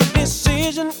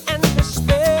indecision and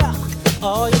despair.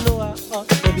 Oh, you know I ought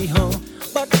to be home,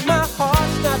 but my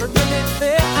heart's not really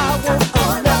there. I want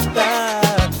another,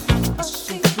 a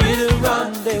secret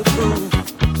rendezvous.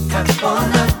 Time for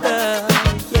another,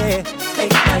 yeah,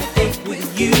 late night date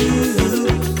with you.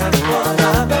 Time for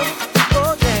another,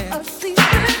 oh yeah, a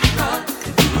secret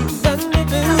rendezvous.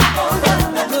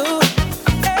 Rendezvous,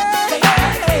 hey,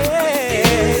 hey,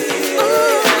 hey.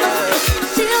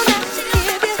 Still got to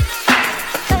give you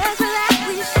pleasure that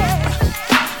we share.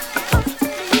 Close to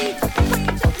me, way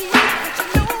to be, but you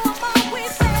know I'm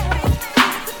always there.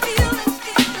 It's the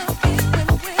feeling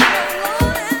we're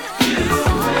alone and you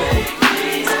make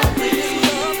me happy.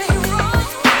 Love me wrong,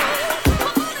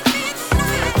 wanna be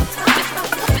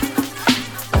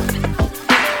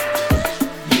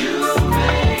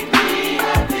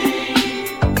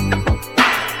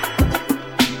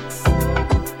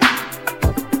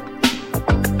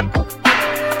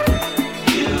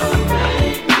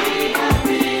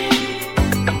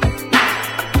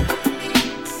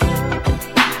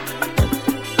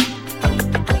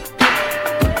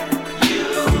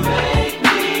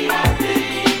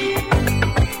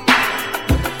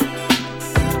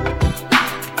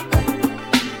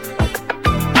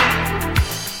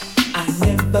I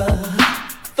never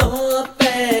thought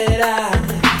that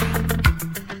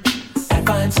I'd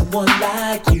find someone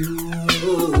like you.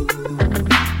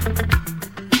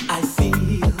 I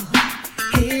feel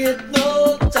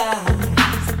hypnotized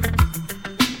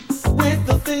with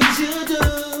the things you do.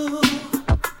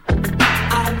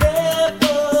 I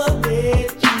never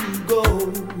let you go.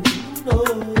 No,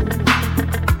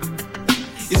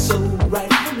 it's so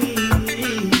right for me.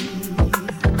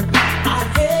 I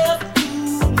have to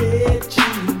let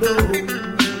you know.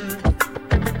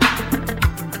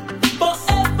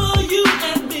 Forever you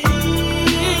and me.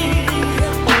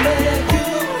 Only you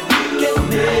can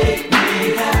make me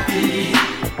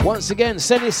happy. Once again,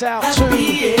 send this out to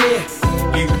Happy, yeah.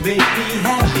 You make me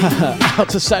happy. Out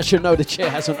to Sasha, no, the chair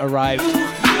hasn't arrived.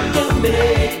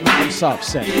 I'm so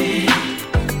upset.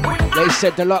 They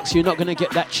said, Dlux, you're not going to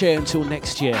get that chair until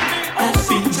next year.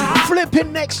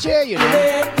 Flipping next year, you know.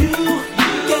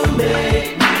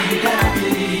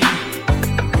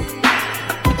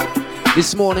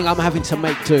 This morning I'm having to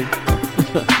make do.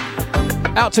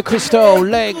 Out to Crystal,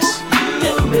 Legs.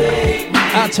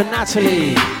 Out to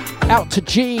Natalie. Out to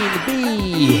Jean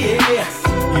B.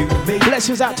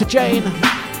 Blessings out to Jane.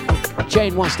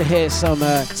 Jane wants to hear some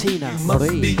Tina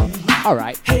Marie.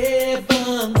 Alright.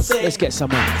 Let's get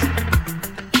some out.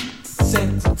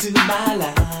 Sent to my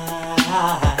life.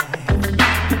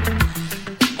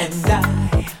 And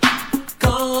I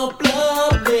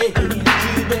compliment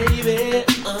you, baby.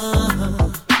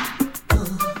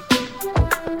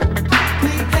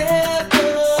 We have a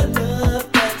love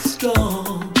that's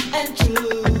strong and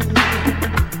true.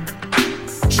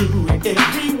 True in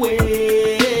every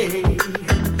way.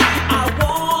 I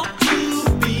want to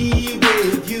be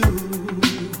with you.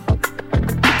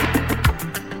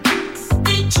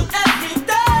 Each and every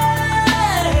day.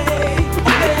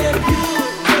 And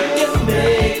you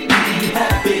make me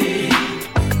happy.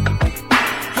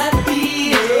 Happy,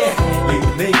 yeah. You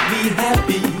make me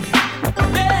happy.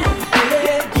 And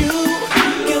you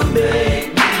make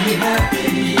me happy.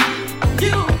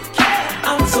 You can.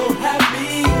 I'm so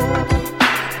happy.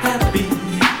 Happy.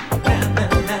 And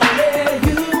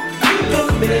you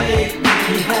make me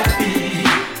happy.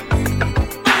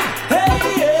 Hey,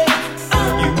 yeah.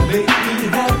 You make me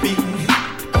happy.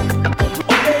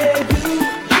 Oh,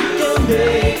 you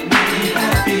make me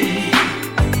happy.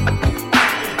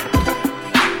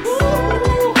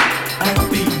 Ooh,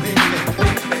 happy,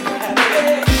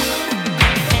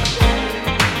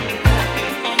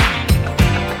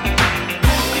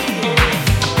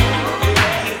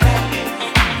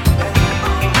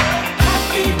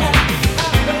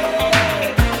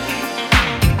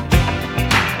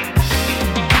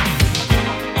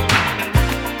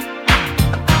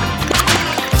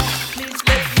 Please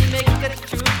let me make a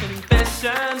true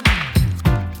confession.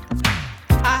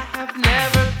 I have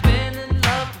never been in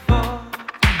love before,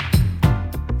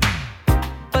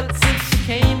 but since you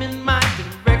came in my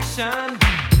direction,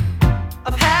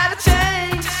 I've had a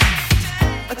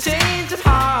change of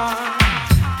heart.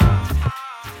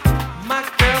 My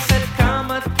girl said,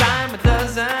 "Come a dime a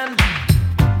dozen."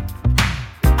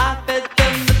 I fed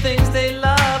them the things they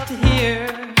love to hear.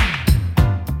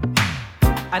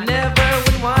 I never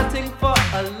went wanting for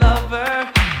a lover,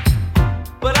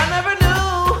 but I never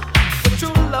knew what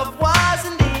true love was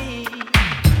indeed.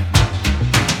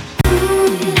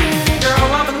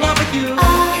 Girl, I'm in love with you,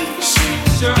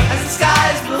 sure as the sky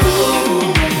is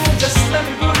blue. Just let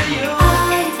me prove to you,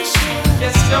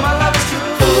 yes, girl, my love is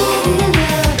true.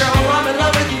 Girl, I'm in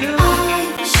love with you,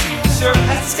 sure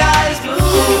as the sky is blue.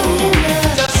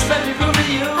 Just let me prove to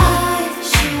you,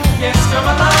 yes, girl,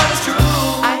 my love is true.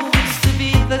 I used to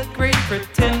be the great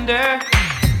pretender.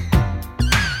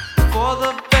 For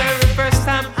the very first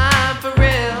time, I'm for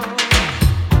real.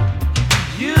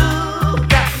 You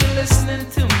got me listening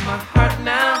to my heart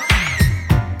now.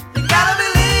 You gotta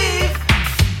believe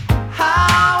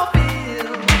how I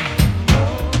feel.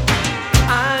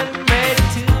 I'm ready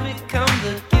to become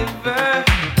the giver.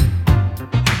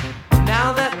 Now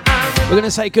that I'm We're going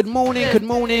to say good morning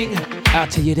out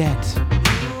to your dad.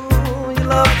 you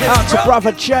love this Out to broken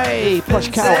brother Jay, Posh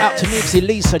Cow, out to Nipsey,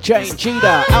 Lisa, Jane,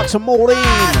 Gina, out to Maureen.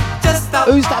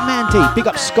 Who's that Mandy? Big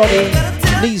up Scotty,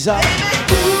 Lisa.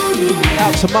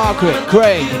 Out to Margaret,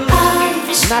 Greg,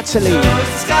 Natalie,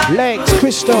 Legs,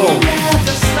 Crystal.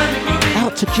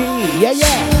 Out to Jean, yeah.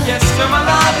 Yes, girl, my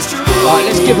love is true. Alright,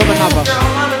 let's give them another. Girl,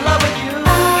 I'm in love with you.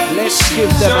 Let's give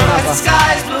them Sure as the another.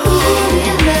 sky is blue.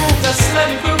 Just let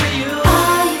me prove to you.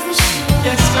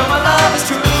 Yes, girl, my love is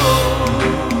true.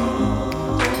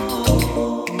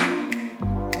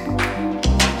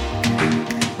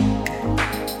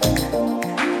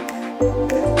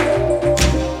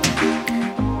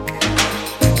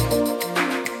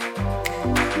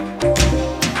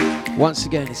 Once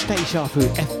again, it's Deja Vu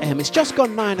FM. It's just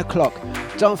gone 9 o'clock.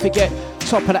 Don't forget,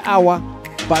 top of the hour,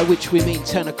 by which we mean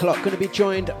 10 o'clock. Going to be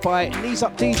joined by Knees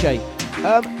Up DJ.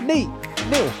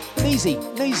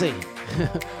 Neezy.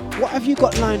 What have you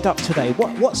got lined up today?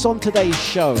 What's on today's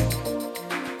show?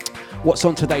 What's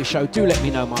on today's show? Do let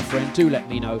me know, my friend. Do let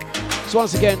me know. So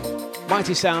once again,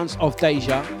 mighty sounds of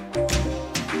Deja.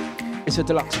 It's a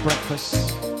Dlux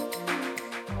breakfast.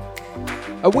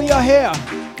 And we are here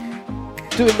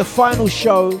doing the final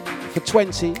show for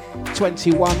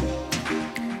 2021.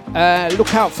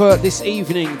 Look out for this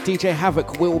evening. DJ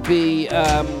Havoc will be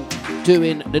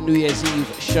doing the New Year's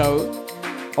Eve show.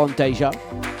 on Deja.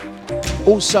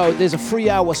 Also, there's a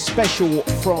 3-hour special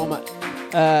from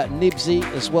Nibsy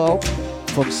as well,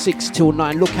 from 6 till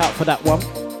 9. Look out for that one.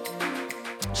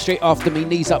 Straight after me,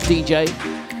 Knees Up DJ.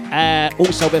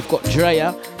 Also, we've got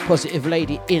Drea, Positive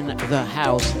Lady in the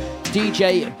house.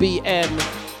 DJ BM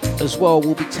as well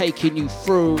will be taking you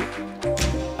through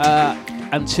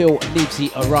until Nibsy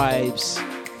arrives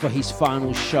for his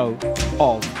final show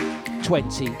of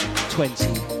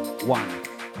 2021.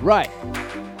 Right.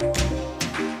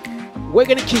 We're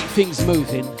going to keep things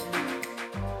moving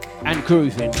and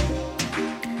grooving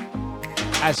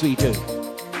as we do.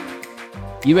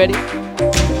 You ready?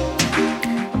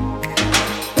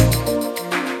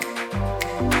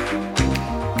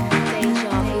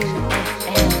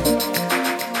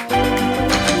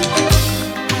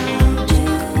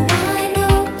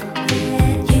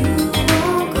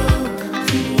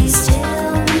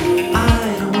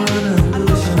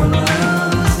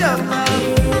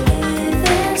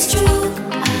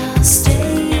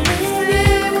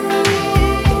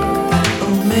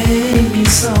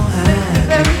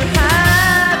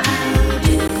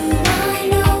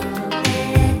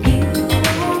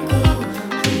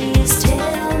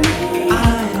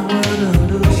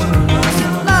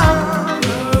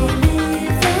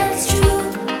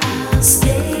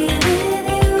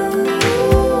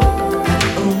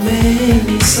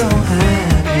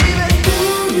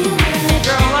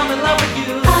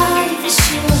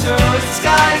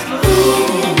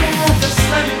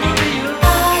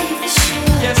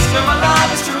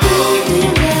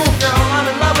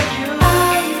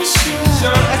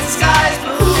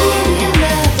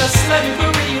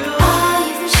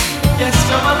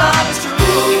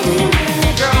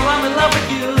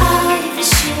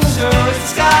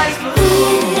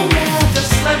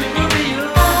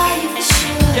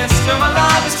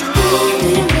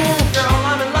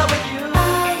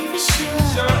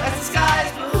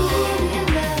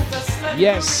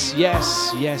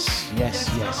 Yes.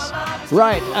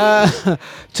 Right,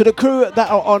 to the crew that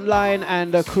are online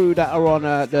and the crew that are on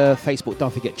the Facebook,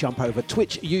 don't forget, jump over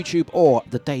Twitch, YouTube, or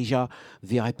the Deja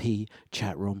VIP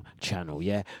chat room channel,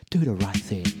 yeah? Do the right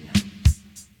thing.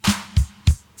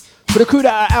 For the crew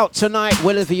that are out tonight,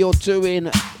 whatever you're doing,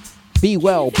 be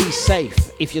well, be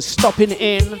safe. If you're stopping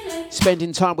in,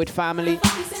 spending time with family,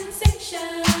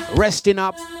 resting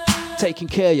up, taking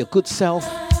care of your good self,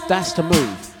 that's the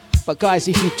move. But guys,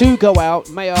 if you do go out,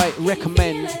 may I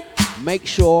recommend, make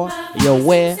sure you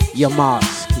wear your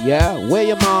mask, yeah? Wear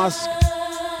your mask,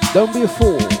 don't be a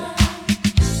fool.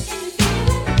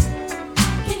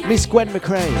 Miss Gwen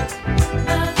McRae.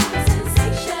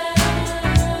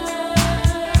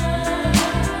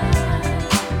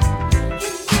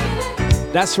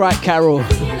 That's right, Carol.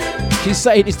 She's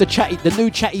saying it's the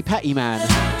new Chatty Patty man.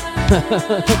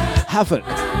 Havoc.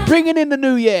 Bringing in the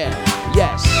new year,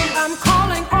 yes. I'm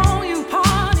calling all you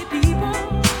party people.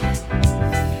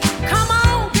 Come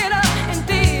on, get up and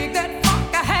dig that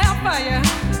funk I have for you.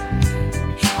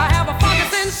 I have a funky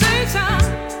sensation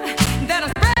that'll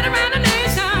spread around the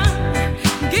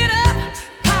nation. Get up,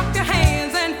 clap your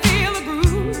hands and feel the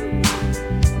groove.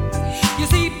 You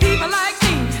see, people like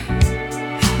me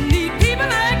need people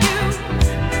like you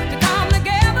to come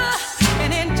together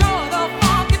and enjoy the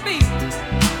funky beat.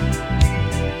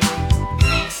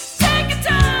 Take your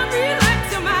time,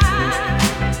 relax your mind.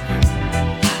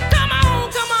 Come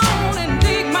on and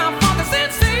dig my funky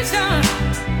sensation.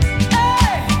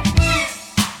 Hey.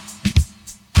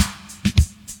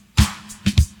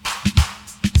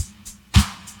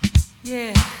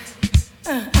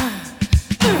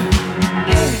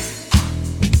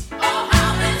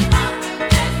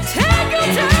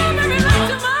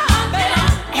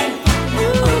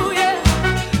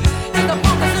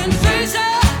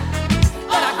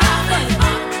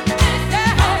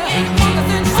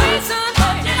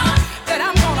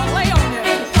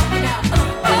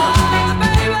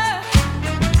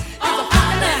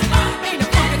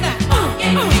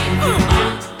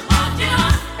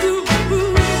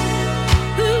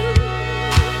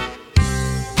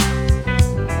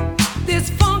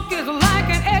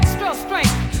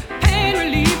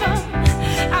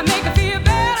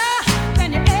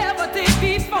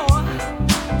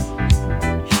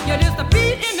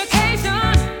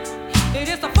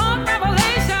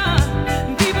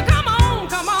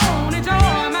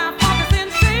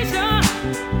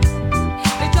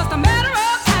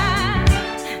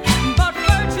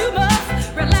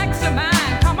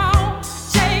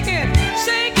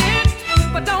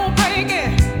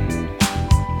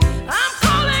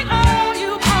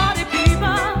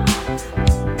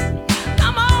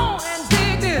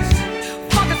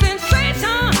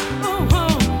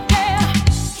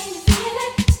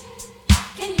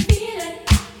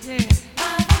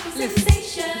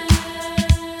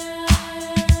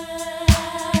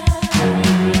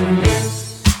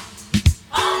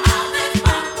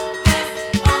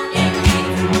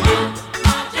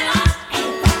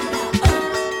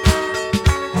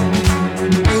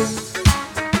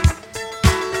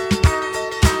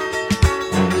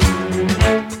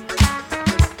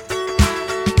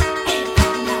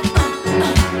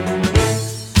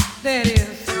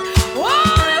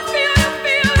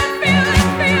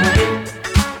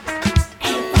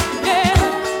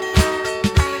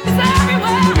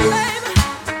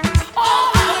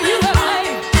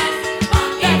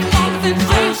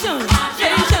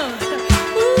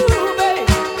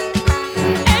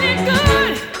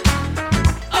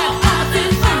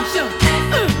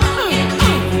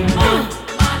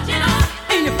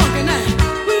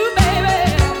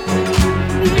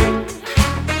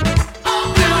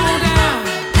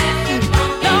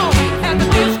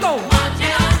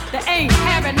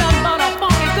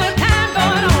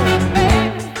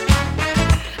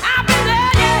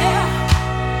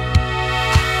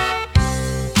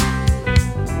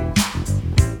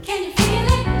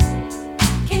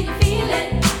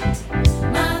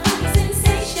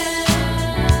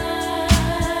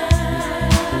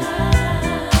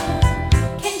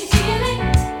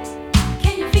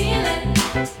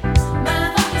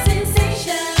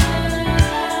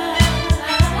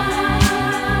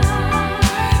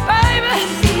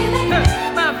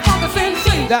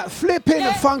 That flipping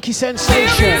funky Feel real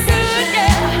sensation. good,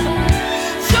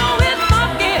 yeah. Show is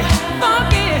funky,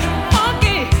 funky,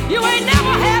 funky. You ain't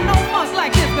never had no funk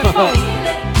like this before.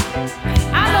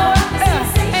 I know it.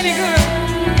 Ain't it good?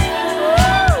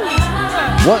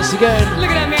 Woo. Once again,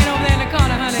 Look at that man over there in the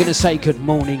corner, honey. gonna say good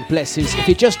morning, blessings. If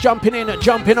you're just jumping in,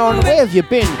 jumping on, where have you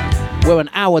been? We're an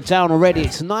hour down already.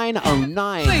 It's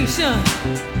 9:09. Station.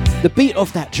 The beat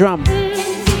of that drum.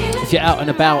 If you're out and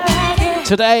about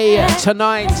today,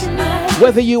 tonight,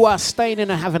 whether you are staying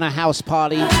in and having a house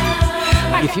party,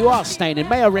 if you are staying in,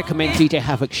 may I recommend DJ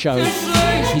Havoc's show.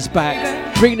 He's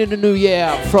back, bringing in the new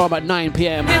year from at 9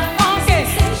 p.m.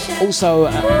 Also,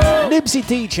 Nibsy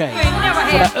DJ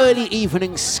for the early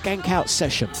evening skank out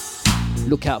session.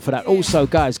 Look out for that. Also,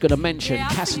 guys, gonna mention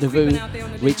Casa de Vu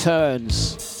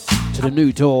returns to the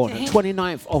new dawn,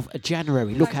 29th of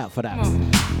January. Look out for that.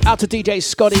 Out to DJ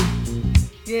Scotty.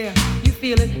 Yeah, you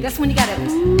feel it. That's when you got it.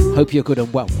 Hope you're good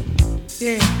and well.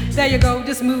 Yeah, there you go.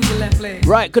 Just move your left leg.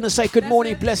 Right, gonna say good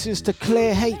morning, blessings to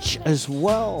Claire H as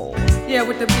well. Yeah,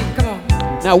 with the beat. Come on.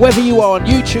 Now, whether you are on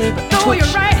YouTube, Throw your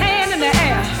Twitch, right hand in the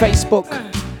air. Facebook,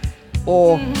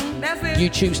 or That's it. you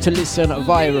choose to listen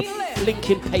via a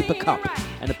blinking paper cup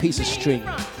and a piece of string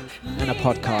and a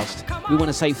podcast, we want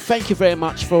to say thank you very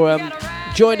much for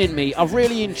joining me. I've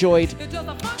really enjoyed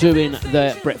doing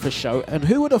the breakfast show, and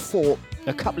who would have thought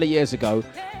a couple of years ago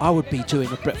I would be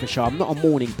doing a breakfast show? I'm not a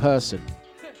morning person,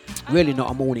 really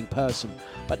not a morning person,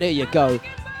 but there you go.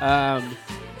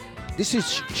 This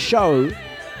is show.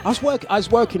 I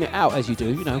was working it out, as you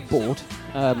do, you know, bored,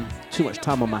 too much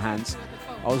time on my hands.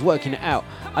 I was working it out.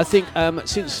 I think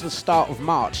since the start of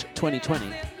March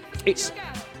 2020,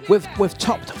 we've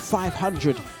topped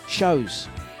 500 shows.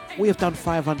 We have done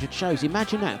 500 shows.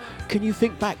 Imagine that. Can you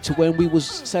think back to when we was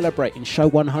celebrating show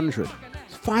 100?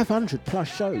 500 plus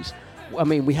shows. I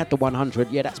mean, we had the 100.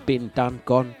 Yeah, that's been done,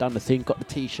 gone, done the thing, got the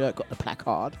T-shirt, got the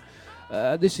placard.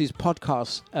 This is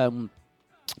podcast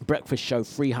breakfast show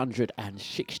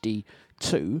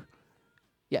 362.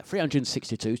 Yeah,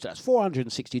 362. So that's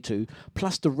 462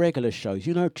 plus the regular shows.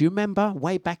 You know, do you remember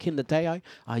way back in the day?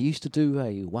 I used to do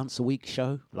a once a week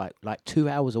show, like 2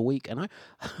 hours a week, and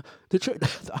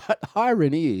the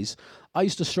irony is, I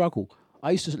used to struggle.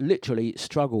 I used to literally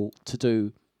struggle to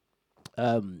do.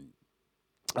 I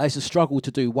used to struggle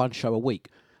to do one show a week.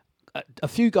 A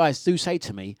few guys do say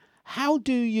to me, "How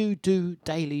do you do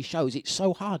daily shows? It's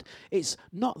so hard." It's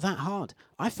not that hard.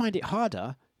 I find it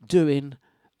harder doing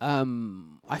a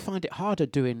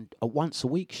once a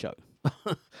week show.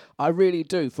 I really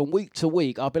do. From week to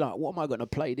week, I'll be like, what am I going to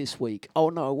play this week? Oh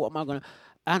no, what am I going to...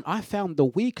 And I found the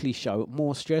weekly show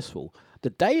more stressful. The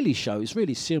daily show is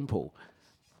really simple.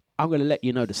 I'm going to let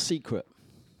you know the secret.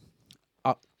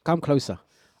 Come closer.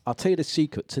 I'll tell you the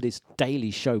secret to this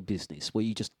daily show business where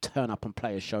you just turn up and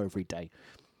play a show every day.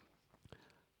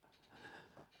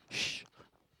 Shh.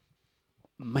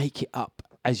 Make it up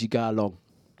as you go along.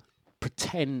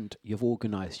 Pretend you've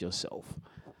organised yourself.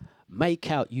 Make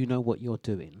out you know what you're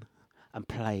doing and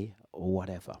play or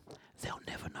whatever. They'll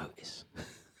never notice.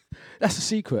 That's the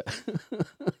secret.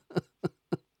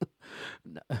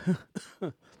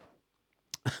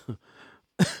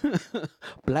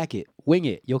 Blag it, wing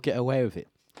it, you'll get away with it.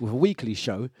 With a weekly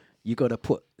show, you got to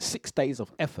put 6 days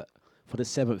of effort for the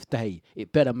 7th day.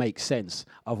 It better make sense.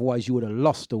 Otherwise, you would have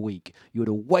lost a week. You would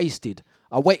have wasted.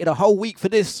 I waited a whole week for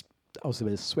this. I was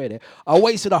going to swear there. I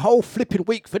wasted a whole flipping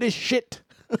week for this shit.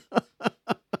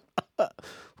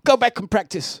 Go back and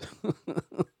practice.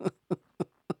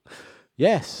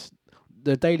 Yes,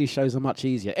 the daily shows are much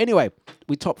easier. Anyway,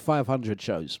 we topped 500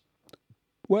 shows.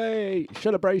 Way,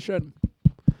 celebration.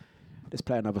 Let's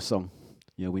play another song.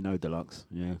 Yeah, we know Dlux.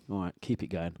 Yeah, all right, keep it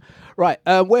going. Right,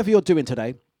 whatever you're doing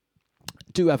today,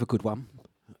 do have a good one.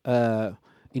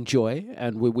 Enjoy,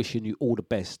 and we're wishing you all the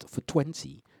best for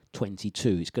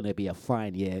 2022. It's going to be a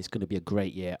fine year. It's going to be a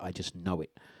great year. I just know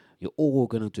it. You're all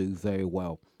going to do very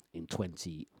well in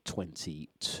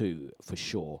 2022 for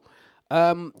sure.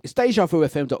 It's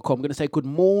dejavufm.com. I'm going to say good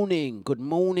morning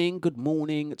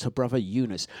to brother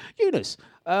Eunice. Eunice,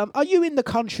 are you in the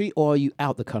country or are you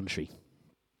out the country?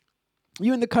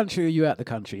 You in the country or you out the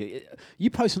country? You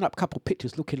posting up a couple of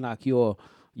pictures looking like you're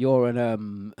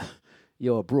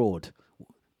abroad.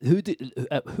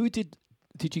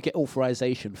 Did you get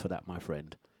authorization for that, my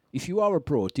friend? If you are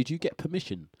abroad, did you get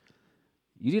permission?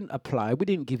 You didn't apply. We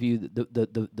didn't give you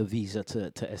the visa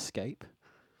to escape.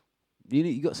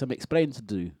 You got some explaining to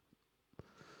do.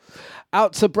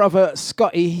 Out to brother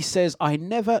Scotty, he says, I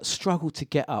never struggle to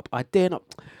get up. I dare not.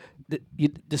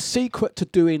 The secret to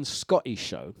doing Scotty's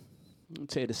show, I'll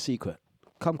tell you the secret.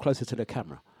 Come closer to the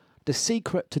camera. The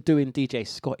secret to doing DJ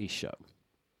Scotty's show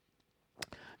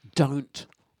Don't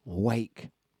wake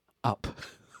up.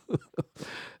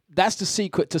 That's the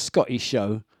secret to Scotty's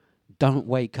show. Don't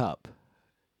wake up.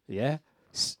 Yeah?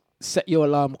 Set your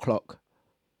alarm clock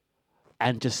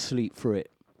and just sleep through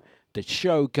it. The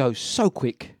show goes so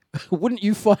quick. Wouldn't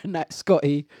you find that,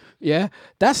 Scotty? Yeah?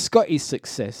 That's Scotty's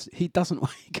success. He doesn't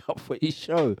wake up for his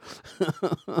show.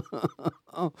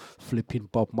 Flipping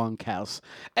Bob Monkhouse.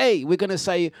 Hey, we're going to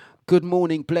say good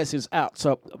morning, blessings out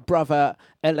to brother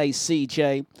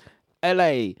LACJ.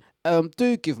 LA,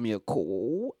 do give me a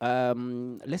call.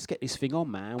 Let's get this thing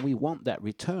on, man. We want that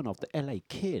return of the LA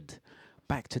Kid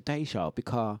back to Deja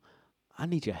because I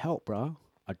need your help, bro.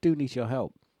 I do need your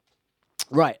help.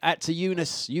 Right, out to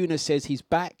Eunice. Eunice says he's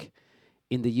back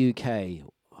in the UK.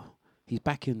 He's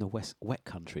back in the wet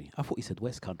country. I thought he said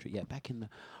West Country. Yeah, back in the...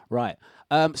 Right.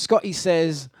 Scotty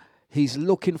says he's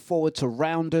looking forward to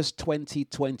Rounders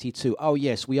 2022. Oh,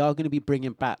 yes, we are going to be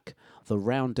bringing back the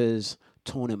Rounders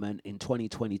tournament in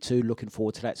 2022. Looking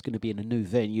forward to that. It's going to be in a new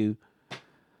venue.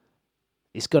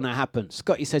 It's going to happen.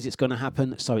 Scotty says it's going to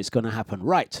happen, so it's going to happen.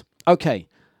 Right. Okay.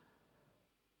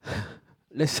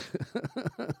 Let's...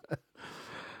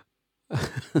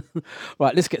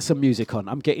 Right, let's get some music on.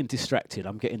 I'm getting distracted.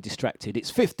 It's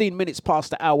 15 minutes past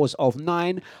the hours of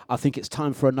 9. I think it's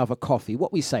time for another coffee.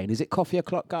 What we saying? Is it coffee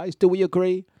o'clock, guys? Do we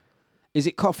agree? Is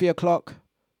it coffee o'clock?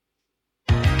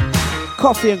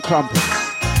 Coffee and crumpets.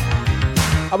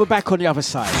 I'll be back on the other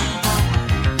side.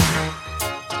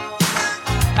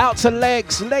 Out to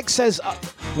Legs. Legs says,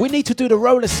 we need to do the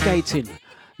roller skating.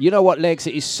 You know what, Legs?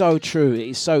 It is so true. It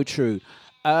is so true.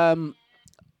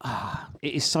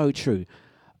 It is so true.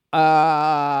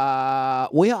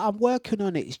 I'm working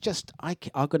on it. It's just,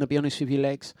 I'm going to be honest with you,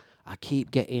 Legs. I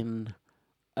keep getting,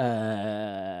 how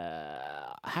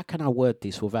can I word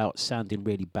this without sounding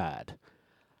really bad?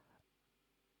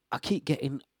 I keep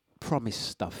getting promised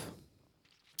stuff.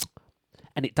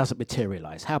 And it doesn't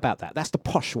materialize. How about that? That's the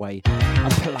posh way, a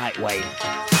polite way,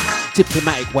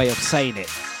 diplomatic way of saying it.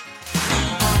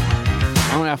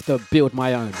 I'm going to have to build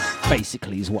my own,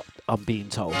 basically, is what I'm being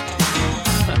told.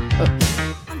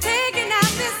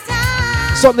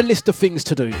 It's on the list of things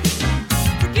to do.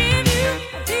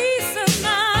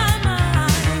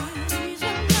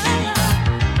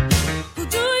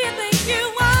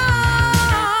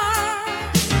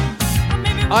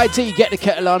 ID, get the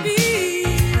kettle on.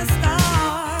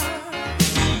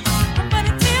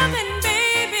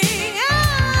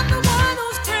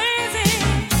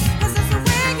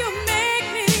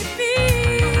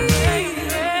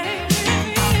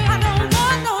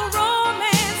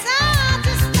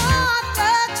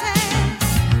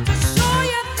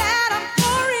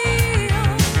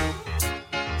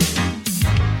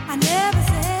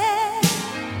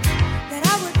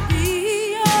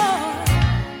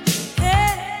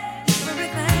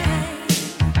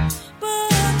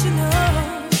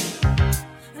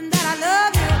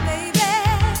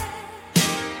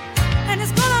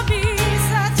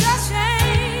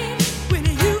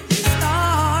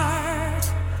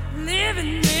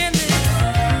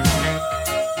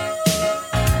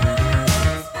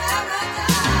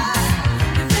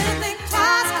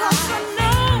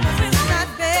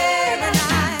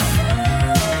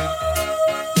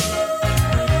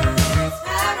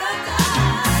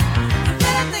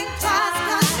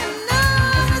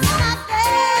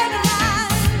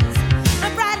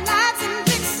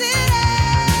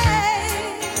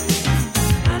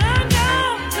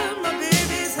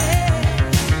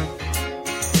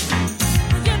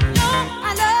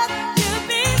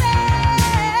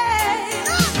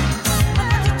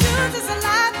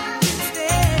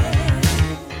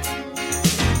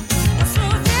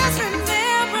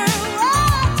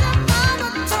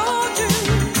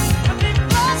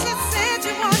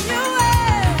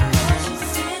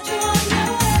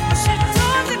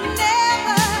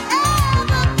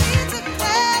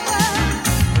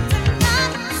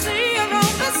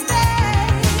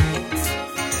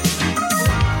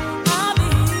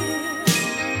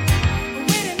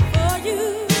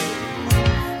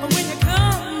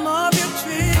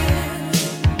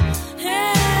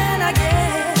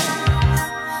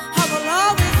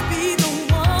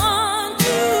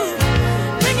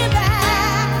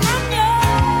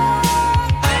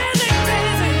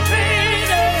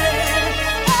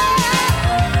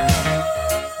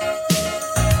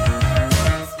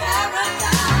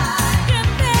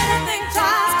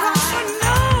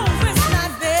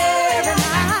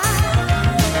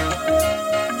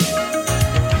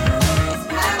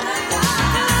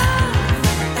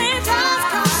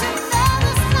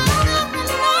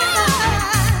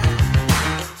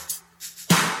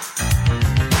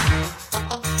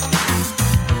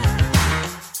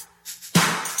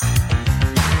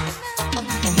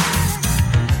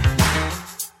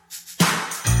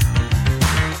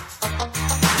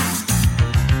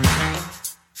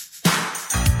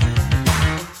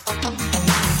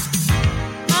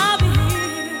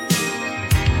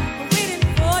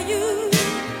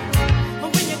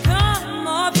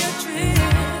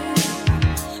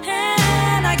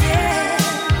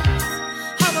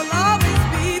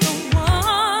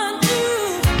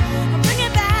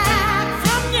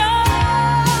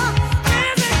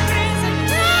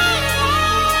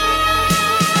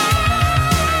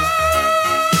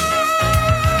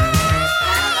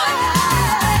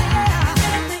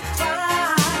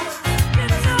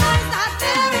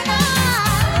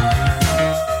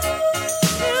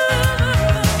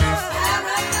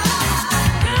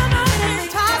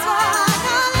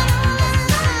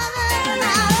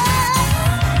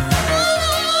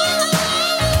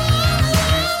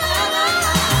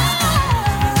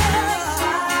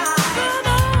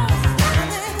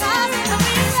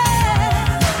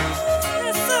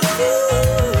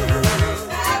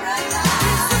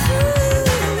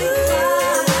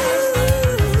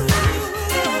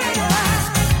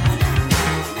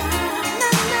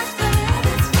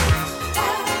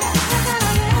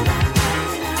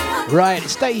 Right,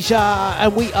 it's Deja,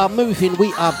 and we are moving,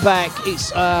 we are back.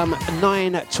 It's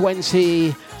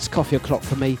 9:20, it's coffee o'clock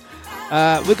for me.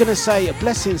 We're going to say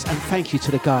blessings and thank you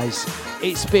to the guys.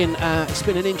 It's been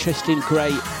an interesting,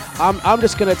 great. I'm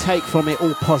just going to take from it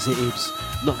all positives,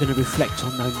 not going to reflect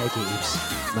on no negatives.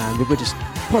 Man, we're just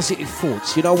positive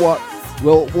thoughts. You know what?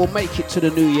 We'll make it to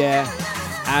the new year,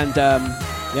 and you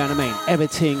know what I mean?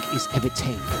 Everything is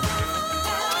everything.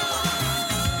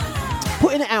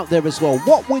 Putting it out there as well.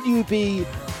 What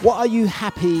are you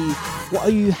happy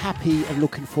and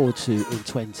looking forward to in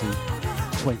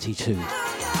 2022?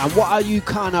 And what are you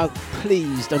kind of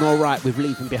pleased and all right with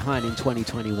leaving behind in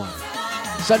 2021?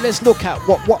 So let's look at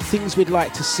what things we'd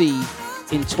like to see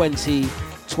in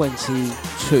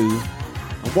 2022,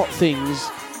 and what things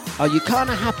are you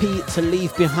kind of happy to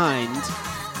leave behind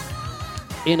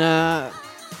in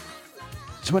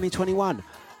 2021.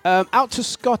 Out to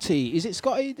Scotty. Is it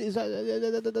Scotty? Is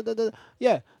that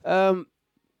yeah?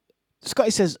 Scotty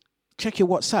says, check your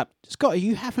WhatsApp. Scotty,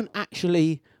 you haven't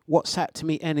actually WhatsApped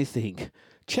me anything.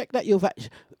 Check that you've actually,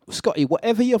 Scotty,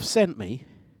 whatever you've sent me,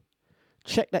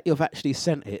 check that you've actually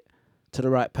sent it to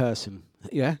the right person.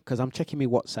 Yeah, because I'm checking my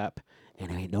WhatsApp and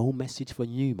there ain't no message for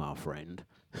you, my friend.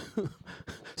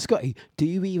 Scotty, do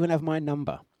you even have my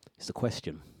number? It's the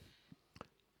question.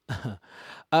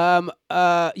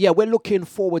 Yeah, we're looking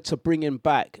forward to bringing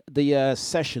back the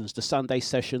sessions, the Sunday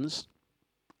sessions.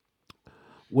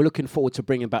 We're looking forward to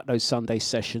bringing back those Sunday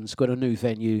sessions. Got a new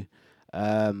venue.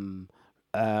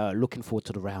 Looking forward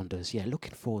to the rounders. Yeah,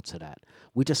 looking forward to that.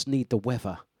 We just need the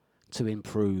weather to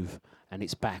improve, and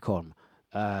it's back on,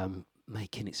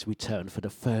 making its return for the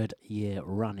third year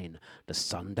running. The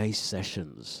Sunday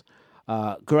sessions.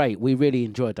 Great. We really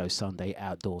enjoyed those Sunday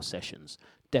outdoor sessions.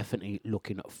 Definitely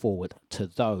looking forward to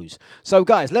those. So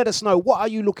guys, let us know, what are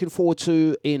you looking forward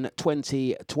to in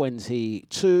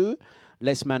 2022?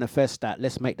 Let's manifest that.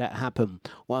 Let's make that happen.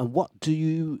 Well, and what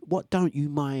don't you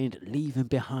mind leaving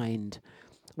behind?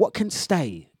 What can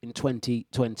stay in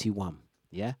 2021?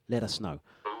 Yeah, let us know.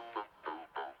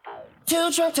 Too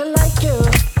drunk to like you.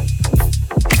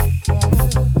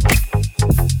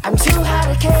 I'm too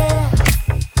high to care.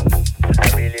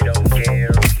 I really don't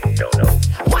care. Don't know.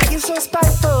 Why you so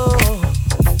spiteful?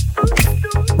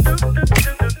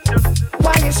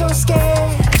 Why you so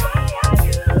scared?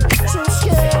 So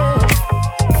scared.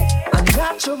 I'm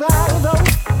not your rival.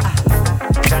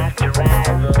 Not your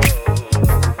rival.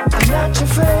 I'm not your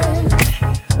friend.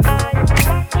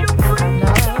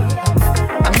 No,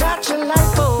 I'm not your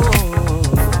life.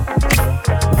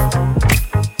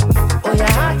 Or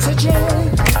your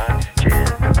oxygen.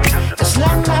 It's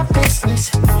not my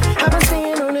business. I've been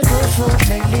staying on the good foot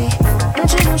lately.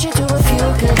 Introduce you to a few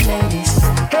good ladies.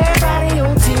 Everybody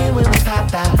on team when we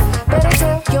pop out. Better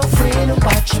tell your friend to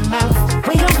watch your mouth.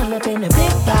 We gon' pull up in a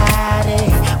big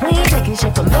body. We ain't taking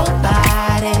shit from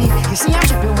nobody. You see, I'm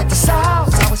tripping with the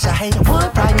sauce. I wish I hated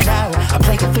wood right now. I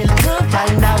play it feeling good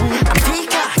right now. I'm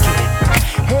peacocking.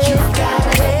 Hey, you gotta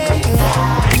let me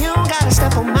fly. You don't gotta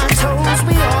step on my toes.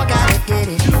 We all gotta get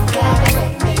it. You gotta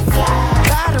let me fly.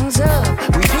 Bottoms up,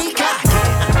 we peacocking.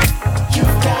 You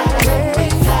gotta let me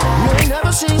fly. You ain't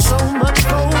never seen so much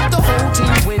gold. The whole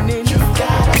team winning. You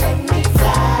gotta let me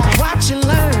fly. Watch and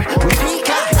learn, we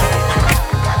peacocking.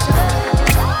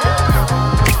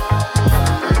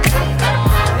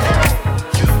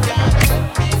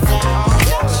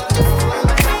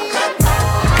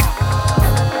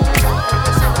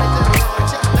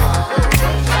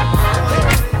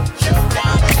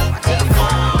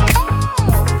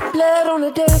 Blood on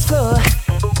the dance floor.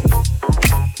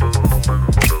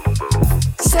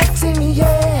 Sex in the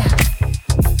air.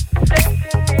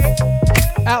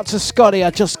 Out to Scotty,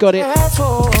 I just got it.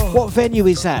 Asshole. What venue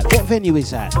is that? What venue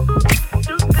is that?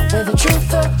 Where the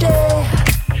truth or dare.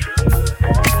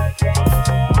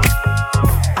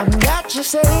 I'm not your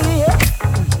savior.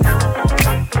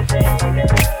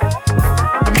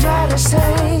 I'm not a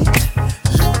saint.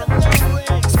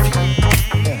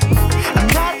 I'm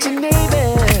not your neighbor.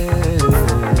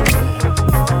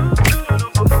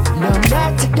 No,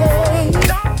 not today.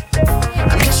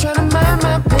 I'm just trying to mind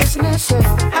my business.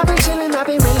 Yeah. I've been chillin', I've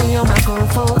been really on my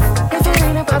comfort. If it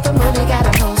ain't about the money,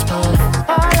 gotta postpone.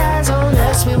 All eyes on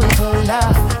us when we pull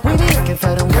up. We be looking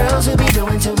for them girls who be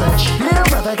doing too much. Little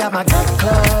brother got my good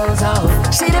clothes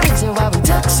on. See the reason why we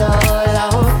took so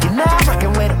long. You're not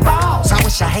working with the balls. I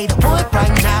wish I hated wood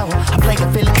right now. I'm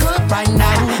playing feeling good right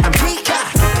now. I'm peacock.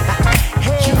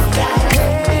 Hey, you got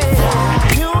it.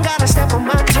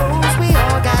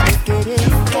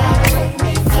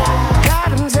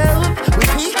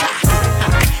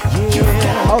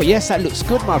 Yes, that looks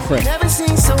good, my friend. Never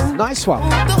seen so Nice one.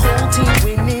 the whole team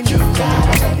winning.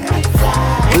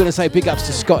 We're going to say big ups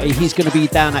to Scotty. He's going to be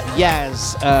down at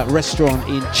Yaz restaurant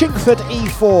in Chingford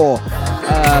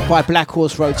E4 by Black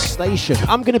Horse Road Station.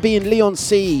 I'm going to be in Leon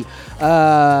C.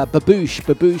 Baboosh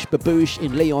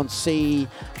in Leon C.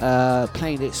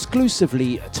 Playing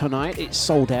exclusively tonight. It's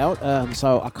sold out,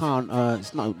 so I can't.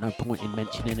 There's no point in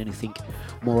mentioning anything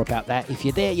more about that. If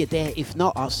you're there, you're there. If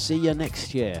not, I'll see you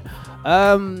next year.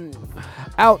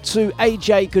 Out to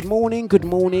AJ. Good morning. Good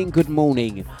morning. Good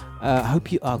morning.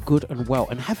 Hope you are good and well.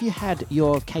 And have you had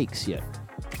your cakes yet?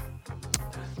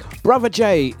 Brother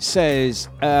Jay says,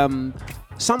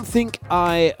 something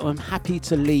I am happy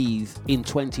to leave in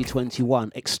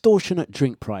 2021, extortionate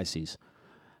drink prices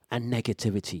and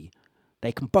negativity.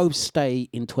 They can both stay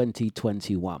in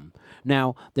 2021.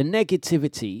 Now, the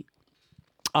negativity,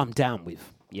 I'm down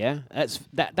with. Yeah,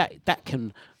 that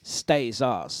can stay his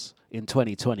ass in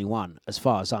 2021 as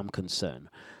far as I'm concerned.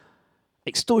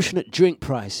 Extortionate drink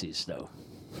prices, though,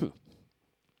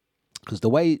 because the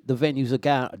way the venues are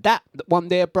going, that one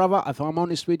there, brother. If I'm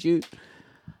honest with you,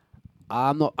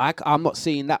 I'm not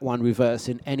seeing that one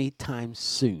reversing anytime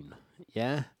soon.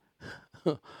 Yeah,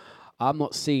 I'm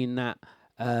not seeing that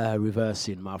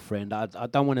reversing, my friend. I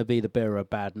don't want to be the bearer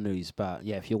of bad news, but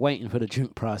yeah, if you're waiting for the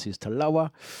drink prices to lower,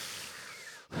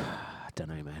 I don't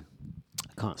know, man.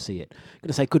 Can't see it. Going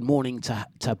to say good morning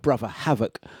to Brother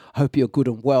Havoc. Hope you're good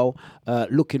and well.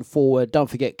 Looking forward. Don't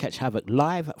forget, catch Havoc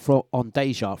live on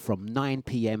Deja from 9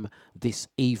 p.m. this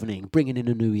evening, bringing in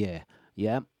a new year.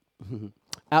 Yeah.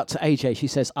 Out to AJ. She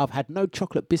says, I've had no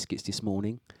chocolate biscuits this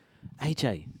morning.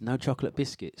 AJ, no chocolate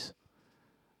biscuits.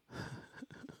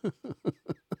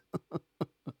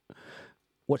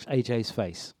 Watch AJ's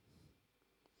face.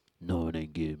 No one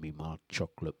ain't giving me my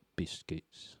chocolate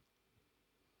biscuits.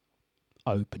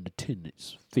 I opened the tin,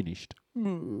 it's finished.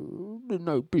 There's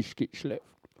no biscuits left.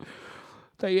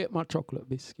 They ate my chocolate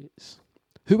biscuits.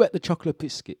 Who ate the chocolate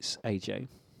biscuits, AJ?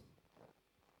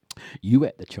 You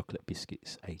ate the chocolate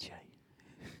biscuits, AJ.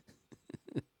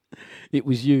 It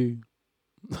was you.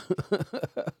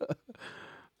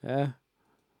 Yeah.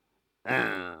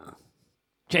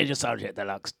 Change the subject,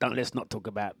 Dlux. Let's not talk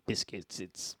about biscuits.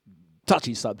 It's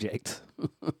touchy subject.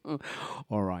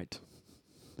 All right.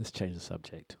 Let's change the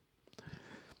subject.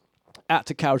 Out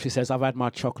to Carol, she says, I've had my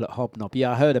chocolate hobnob.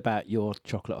 Yeah, I heard about your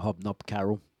chocolate hobnob,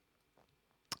 Carol.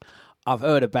 I've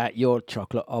heard about your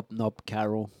chocolate hobnob,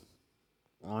 Carol.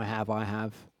 I have.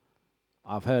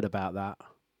 I've heard about that.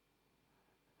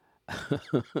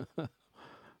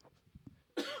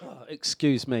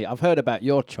 Excuse me. I've heard about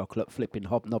your chocolate flipping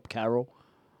hobnob, Carol.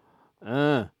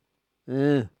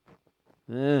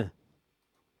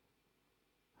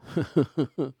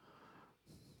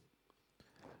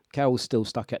 Carol's still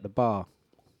stuck at the bar.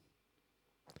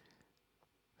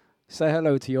 Say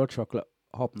hello to your chocolate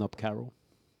hobnob, Carol,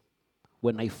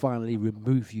 when they finally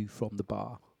remove you from the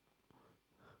bar.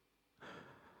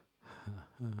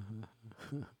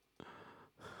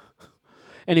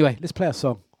 Anyway, let's play a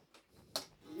song.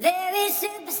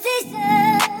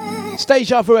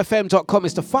 DejaVuFM.com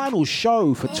is the final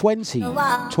show for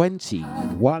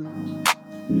 2021.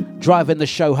 Driving the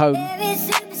show home.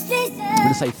 I'm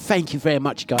going to say thank you very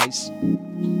much, guys.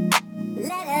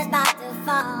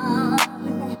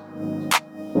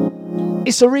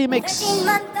 It's a remix.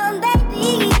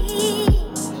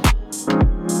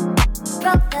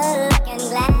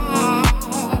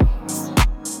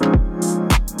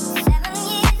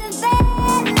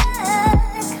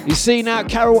 You see now,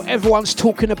 Carol, everyone's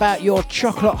talking about your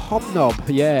chocolate hobnob.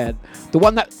 Yeah, the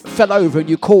one that fell over and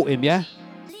you caught him, yeah?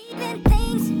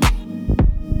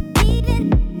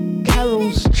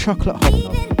 Carol's chocolate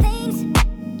hobnob.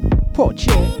 Poor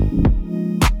chair.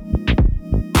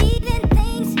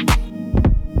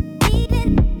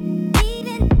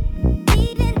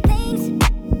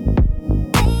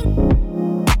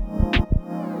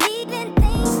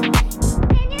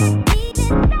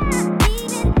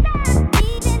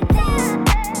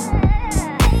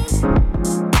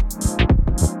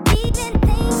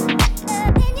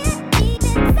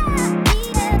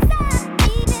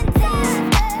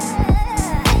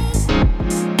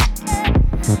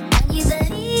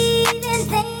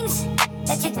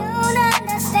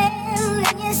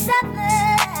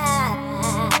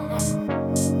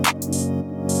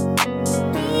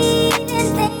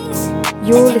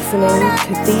 You're listening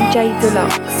to DJ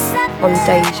Dlux on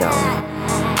Deja.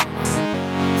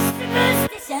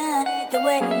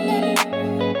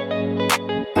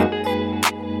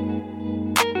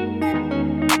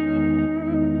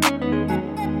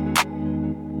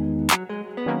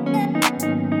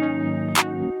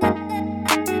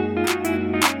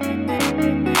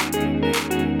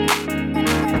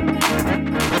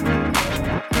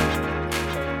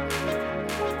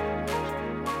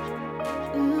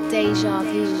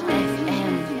 dejavufm.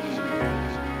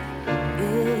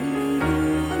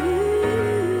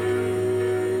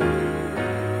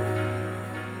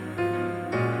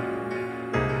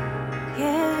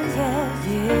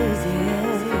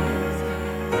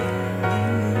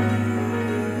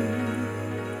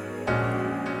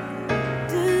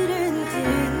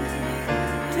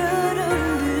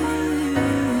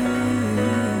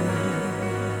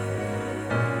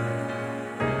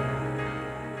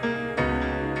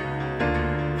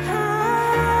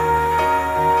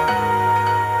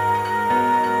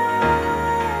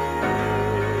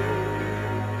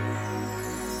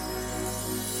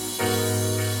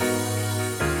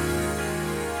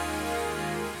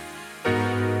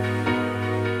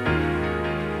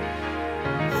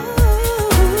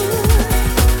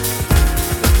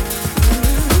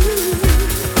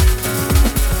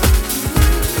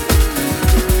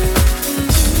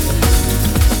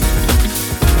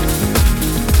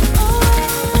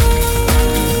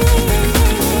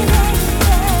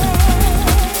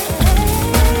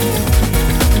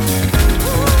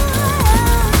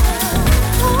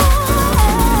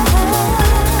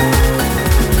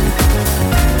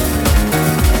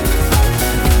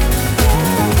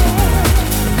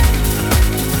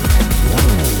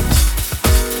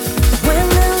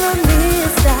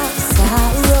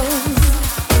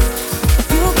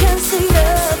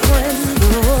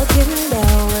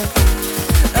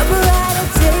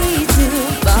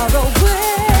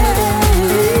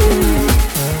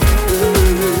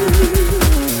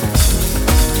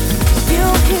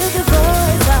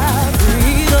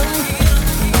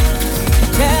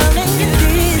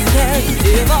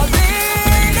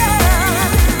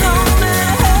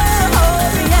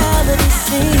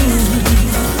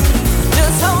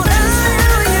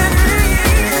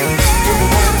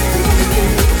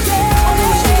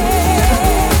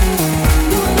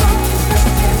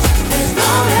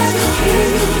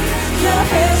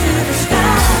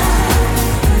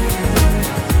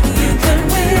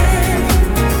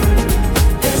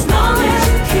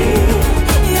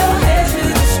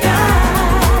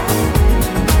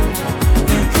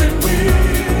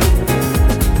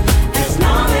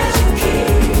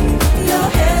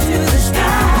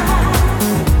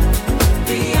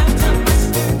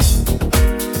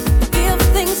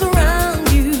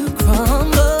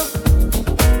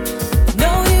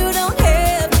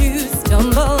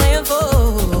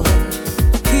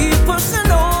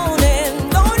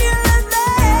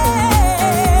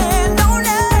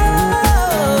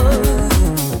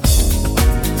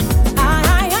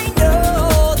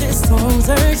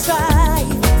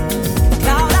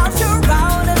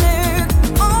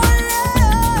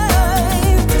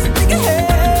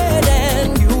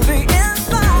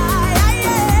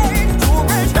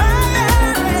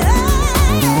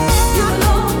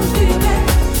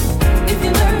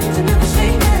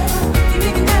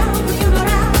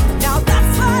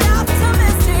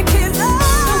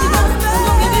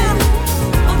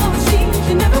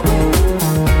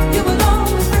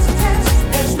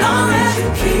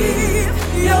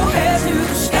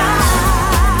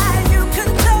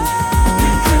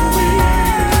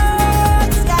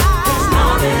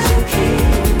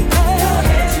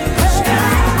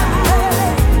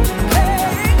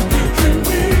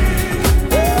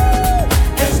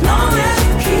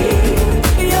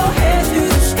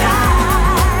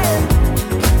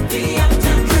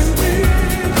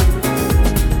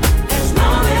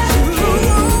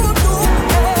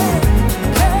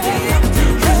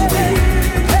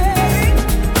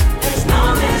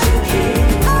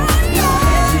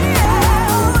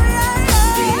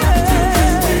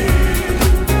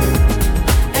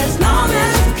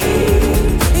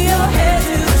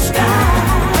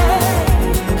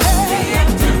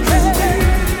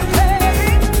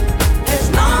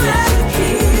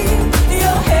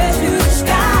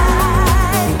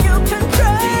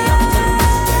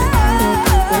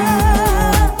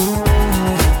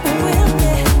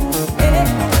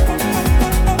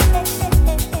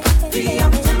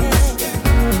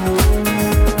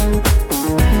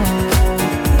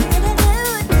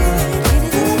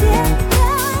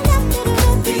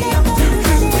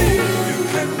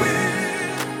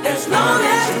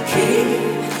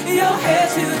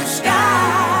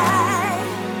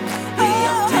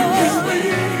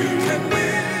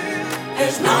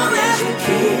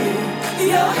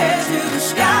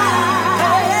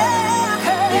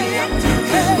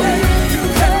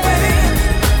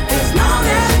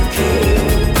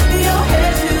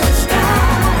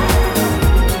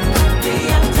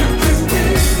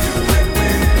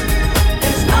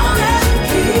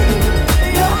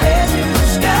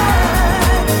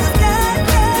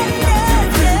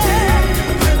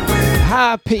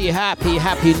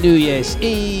 Happy New Year's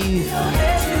Eve.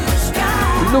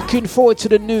 Looking forward to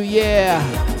the new year.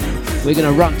 We're going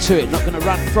to run to it, not going to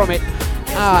run from it.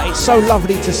 It's so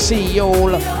lovely to see you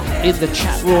all in the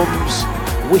chat rooms,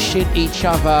 wishing each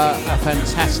other a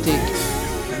fantastic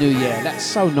new year. That's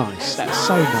so nice. That's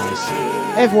so nice.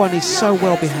 Everyone is so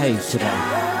well behaved today.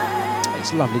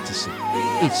 It's lovely to see.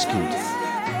 It's good.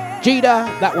 Gina,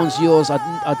 that one's yours.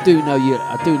 I do know you.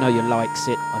 I do know you likes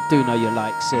it. I do know you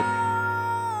likes it.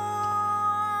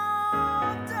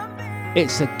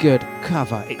 It's a good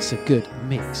cover. It's a good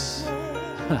mix.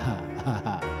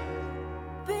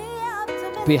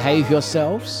 Behave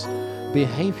yourselves.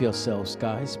 Behave yourselves,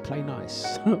 guys. Play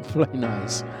nice. Play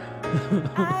nice.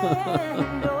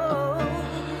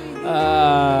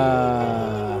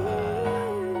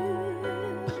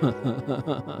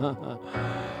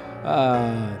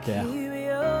 Dear.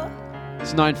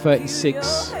 It's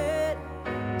 9:36.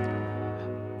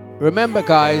 Remember,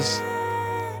 guys,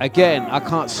 again, I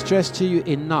can't stress to you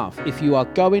enough, if you are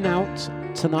going out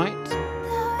tonight,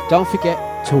 don't forget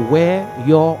to wear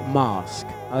your mask,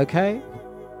 okay?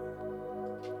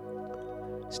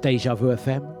 It's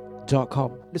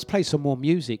dejavufm.com. Let's play some more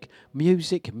music.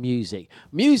 Music.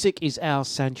 Music is our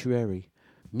sanctuary.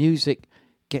 Music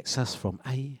gets us from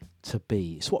A to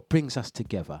B. It's what brings us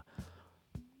together.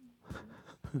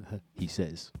 He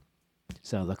says.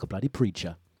 Sounds like a bloody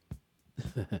preacher.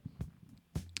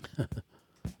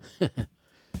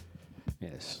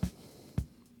 Yes.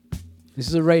 This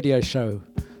is a radio show.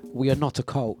 We are not a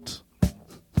cult.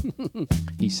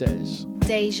 He says.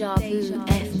 Deja Vu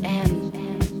FM.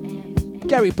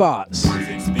 Gary Bartz.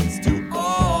 Music speaks to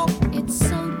all. It's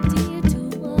so dear to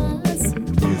us.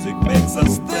 Music makes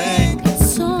us think.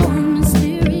 It's so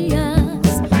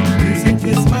mysterious. Music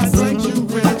is my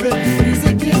sanctuary.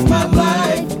 Music is my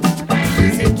life.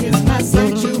 Music is my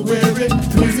sanctuary.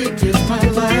 Music is my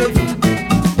life.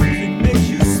 Music makes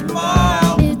you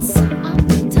smile. It's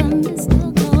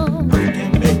optimistic. It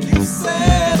can make you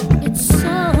sad. It's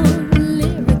so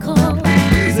lyrical.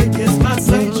 Music is my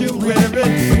sanctuary.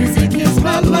 Music is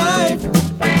my life.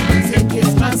 Music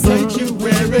is my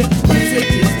sanctuary. Music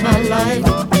is my life.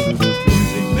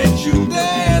 Music makes you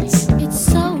dance. It's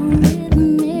so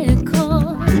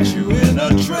rhythmical. Put you in a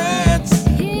trance.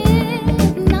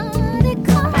 Hypnotical.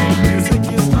 Music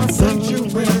is my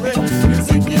sanctuary.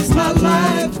 Music is my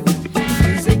life.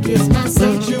 Music is my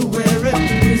sanctuary.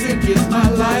 Music is my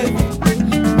life.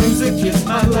 Music is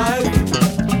my life.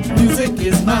 Music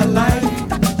is my life.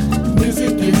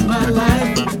 Music is my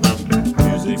life.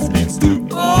 Music speaks to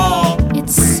all.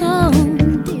 It's so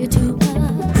dear to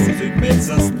us. Music makes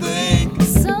us think.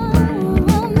 So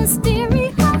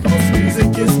mysterious.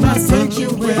 Music is my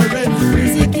sanctuary.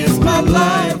 Music is my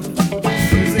life.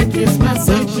 Music is my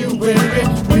sanctuary.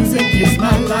 Music is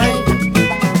my life.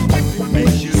 It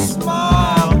makes you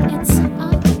smile. It's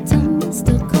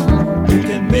optimistical. It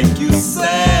can make you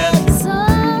sad. So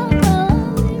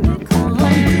lyrical.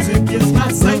 Music is my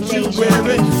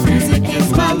sanctuary. Music is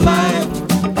my life.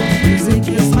 Music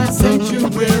is my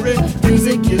sanctuary.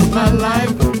 Music is my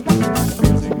life.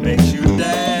 Music makes you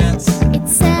dance.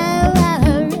 It's so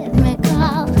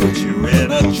rhythmical. Put you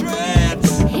in a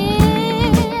trance.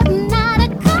 Hypnotical.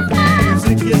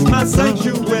 Music is my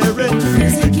sanctuary.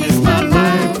 Music is my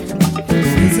life.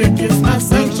 Music is my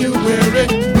sanctuary.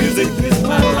 Music is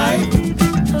my life.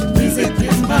 Music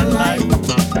is my life.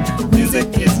 Music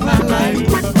is my life.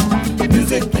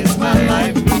 Music is my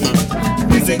life.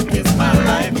 Music is my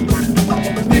life.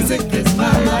 Music is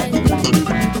my life.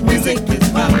 Music is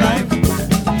my life.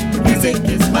 Music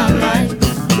is my life.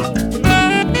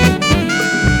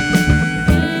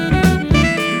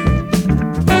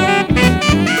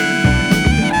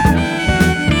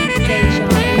 Deja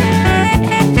Vu.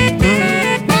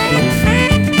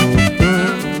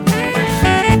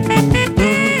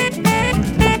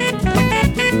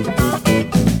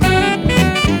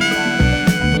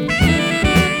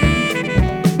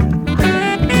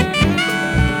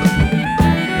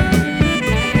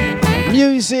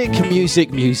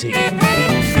 Music.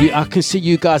 I can see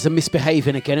you guys are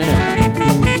misbehaving again, innit?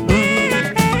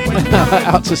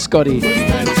 Out to Scotty.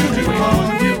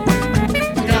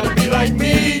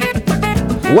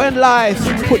 When life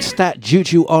puts that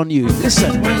juju on you,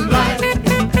 listen.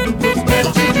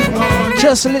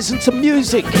 Just listen to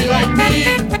music.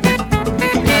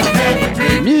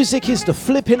 Music is the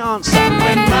flipping answer.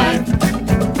 When life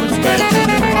puts that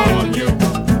juju on you,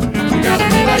 you gotta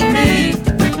be like me.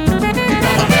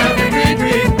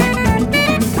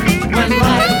 When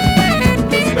life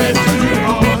puts bad juju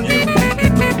on you,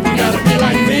 you gotta be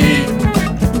like me.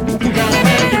 You gotta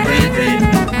have your green.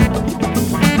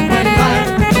 When life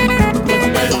puts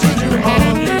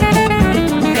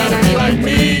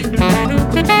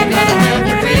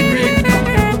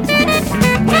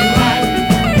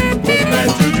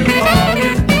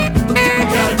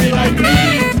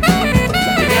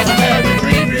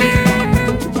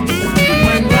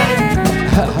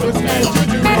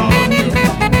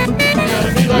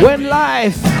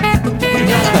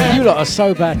lot are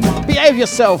so bad. Behave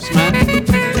yourselves, man.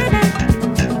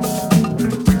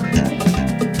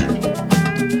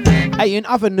 Hey, in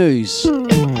other news,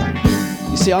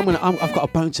 you see, I've got a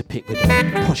bone to pick with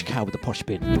the posh cow with the posh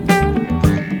bin.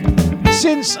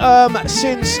 Since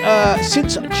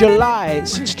July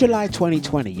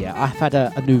 2020, yeah, I've had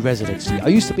a new residency. I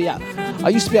used to be at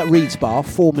Reed's Bar,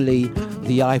 formerly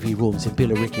the Ivy Rooms in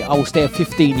Billericay. I was there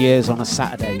 15 years on a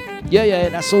Saturday. Yeah,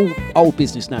 that's all old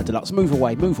business now, Dlux. Move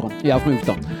away, move on. Yeah, I've moved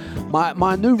on.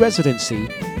 My new residency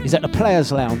is at the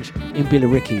Players Lounge in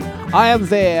Billericay. I am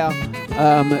there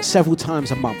several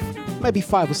times a month, maybe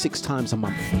 5 or 6 times a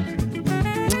month.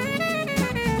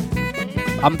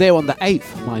 I'm there on the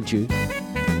 8th, mind you.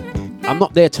 I'm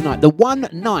not there tonight. The one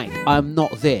night I'm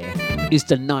not there is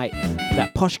the night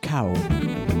that Posh Carol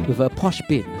with her posh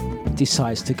bin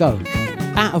decides to go.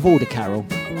 Out of order, Carol.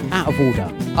 Out of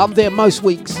order. I'm there most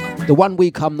weeks. The one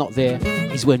week I'm not there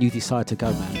is when you decide to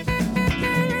go, man.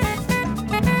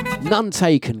 None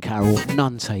taken, Carol.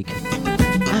 None taken.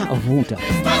 Out of order.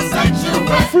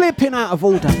 Flipping out of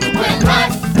order.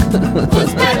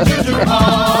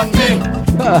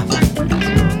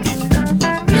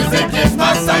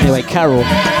 Anyway, Carol,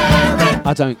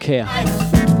 I don't care.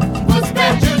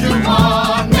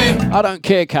 I don't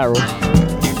care, Carol.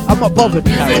 I'm not bothered,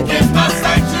 Carol.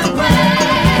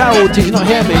 Carol, did you not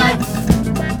hear me?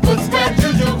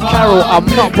 Carol, I'm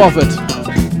not bothered.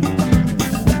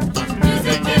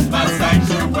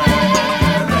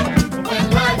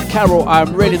 Carol,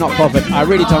 I'm really not bothered. I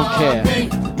really don't care.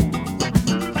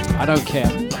 I don't care.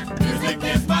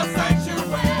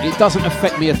 It doesn't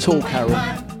affect me at all, Carol.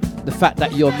 The fact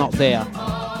that you're not there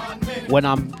when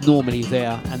I'm normally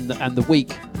there, and the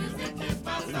week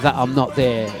that I'm not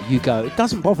there, you go. It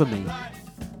doesn't bother me.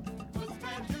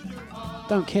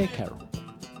 Don't care, Carol.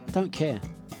 Don't care.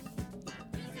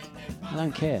 I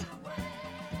don't care.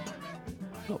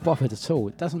 Not bothered at all.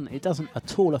 It doesn't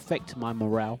at all affect my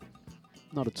morale.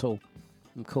 Not at all.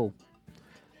 I'm cool.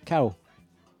 Carol,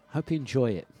 hope you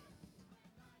enjoy it.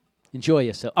 Enjoy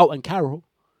yourself. Oh, and Carol,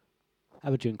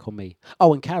 have a drink on me.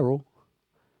 Oh, and Carol,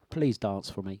 please dance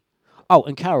for me. Oh,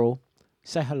 and Carol,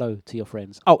 say hello to your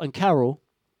friends. Oh, and Carol,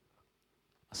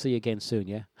 I'll see you again soon,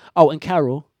 yeah? Oh, and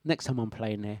Carol, next time I'm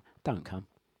playing there, don't come.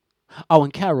 Oh,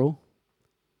 and Carol,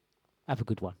 have a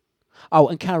good one. Oh,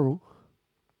 and Carol,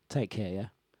 take care, yeah?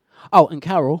 Oh, and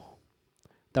Carol,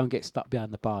 don't get stuck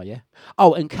behind the bar, yeah?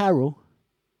 Oh, and Carol,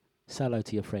 say hello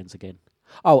to your friends again.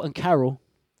 Oh, and Carol,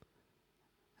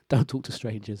 don't talk to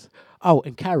strangers. Oh,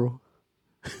 and Carol,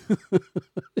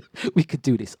 we could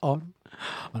do this on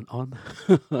and on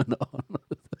and on.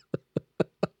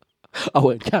 Oh,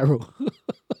 and Carol.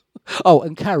 Oh,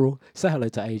 and Carol, say hello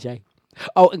to AJ.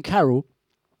 Oh, and Carol,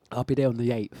 I'll be there on the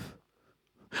 8th.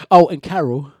 Oh, and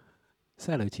Carol,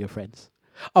 say hello to your friends.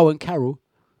 Oh, and Carol,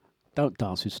 don't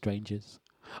dance with strangers.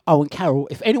 Oh, and Carol,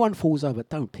 if anyone falls over,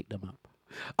 don't pick them up.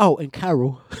 Oh, and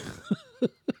Carol.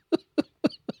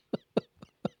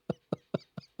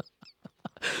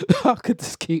 I could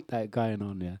just keep that going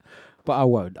on, yeah. But I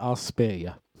won't. I'll spare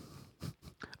you.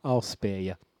 I'll spare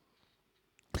you.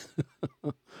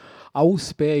 I will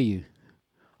spare you.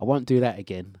 I won't do that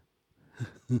again.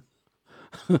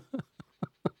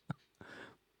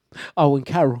 Oh, and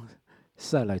Carol,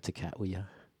 say hello to Kat, will you?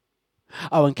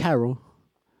 Oh, and Carol,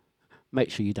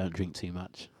 make sure you don't drink too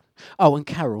much. Oh, and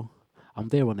Carol, I'm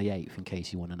there on the 8th in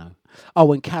case you want to know.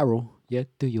 Oh, and Carol, yeah,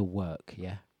 do your work,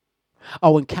 yeah.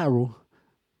 Oh, and Carol,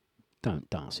 don't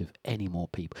dance with any more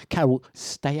people. Carol,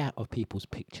 stay out of people's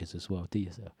pictures as well, do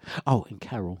yourself. Oh, and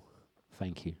Carol,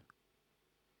 thank you.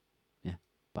 Yeah,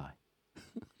 bye.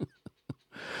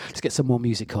 Let's get some more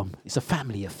music on. It's a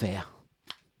family affair.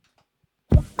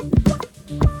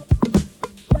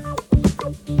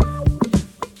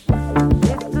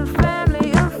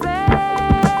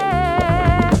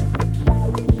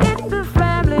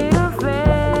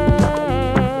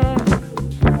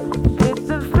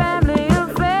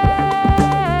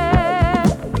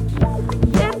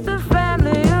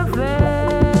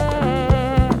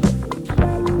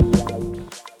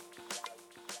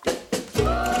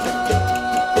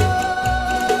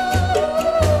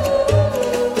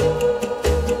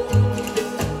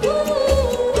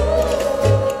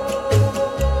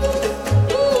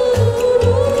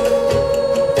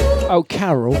 Oh,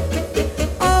 Carol.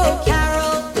 Oh,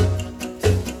 Carol,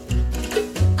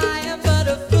 I am but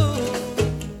a fool.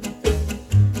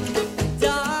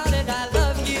 Darling, I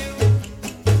love you.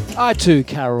 I too,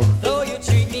 Carol. Though you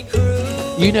treat me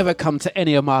cruel. You never come to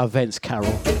any of my events, Carol.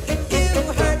 You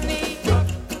hurt me.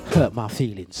 Hurt my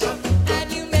feelings. And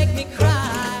you make me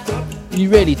cry. You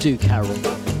really do, Carol.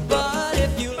 But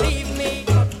if you leave me,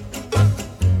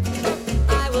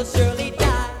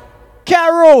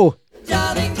 Carol!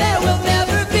 Darling, there will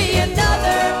never be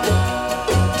another.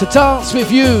 To dance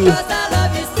with you. 'Cause I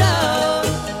love you so.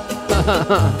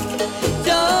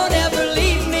 Don't ever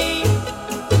leave me.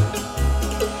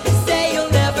 Say you'll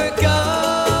never go.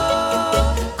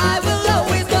 I will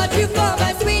always want you for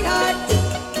my sweetheart.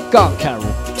 Go on,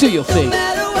 Carol. Do your No thing.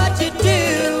 matter what you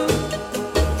do.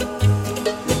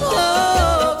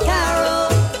 Oh, Carol,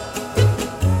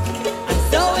 I'm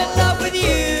so in love with you.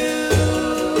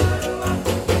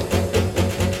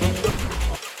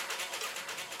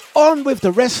 On with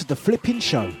the rest of the flipping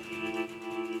show.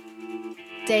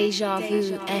 Deja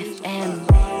Vu FM.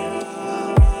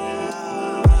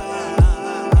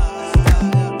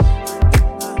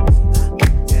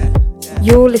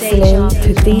 You're listening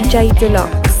to DJ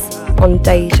Dlux on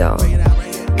Deja.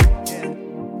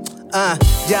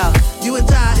 Yeah, you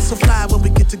and I, it's so fly when we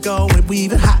get to go, and we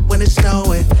even hot when it's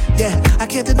snowing. Yeah, I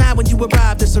can't deny when you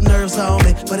arrive, there's some nerves on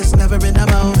me, but it's never in the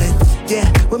moment.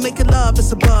 Yeah, we're making love,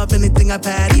 it's above anything I've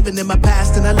had, even in my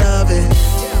past, and I love it.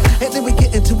 And then we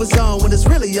get into a zone when it's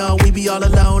really on, we be all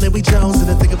alone and we Jones. And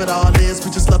the thing of it all is, we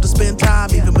just love to spend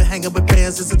time, even when hanging with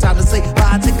friends. It's the time to say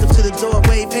bye, take them to the door,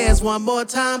 wave hands one more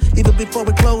time. Even before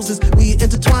it closes, we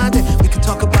intertwined it. We can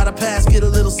talk about our past, get a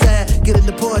little sad, get in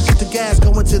the Porsche, hit the gas,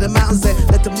 go into the mountains and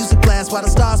let the music blast while the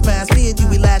stars pass. Me and you,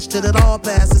 we latch till it all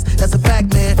passes. That's a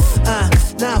fact, man.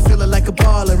 Now I'm feeling like a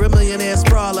baller, a millionaire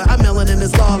sprawler. I'm melanin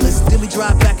is lawless. Then we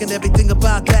drive back and everything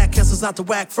about that cancels out the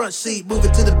whack. Front seat, move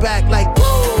it to the back like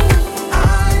woo.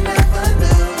 I never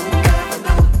knew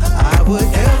I would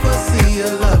ever see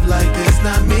a love like this.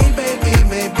 Not me, baby,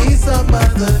 maybe some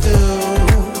other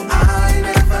dude. I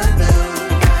never knew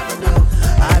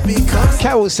I'd become.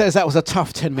 Carol says that was a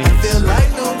tough 10 minutes. Feel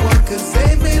like no one could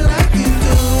save me like you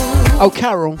do. Oh,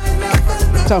 Carol,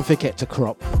 don't forget to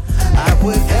crop. I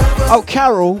would ever. Oh,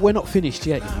 Carol, we're not finished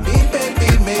yet, you know. Me,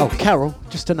 baby, maybe. Oh, Carol,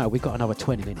 just to know, we've got another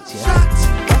 20 minutes,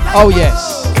 yeah? Oh,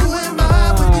 yes. Who am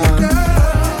I with you, girl?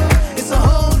 It's a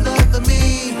whole nother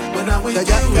me. When I'm with you,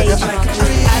 it's like a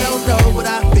dream. I don't know what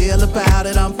I feel about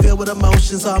it. I'm filled with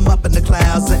emotions, I'm up in the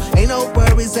clouds. And ain't no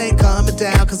worries, ain't coming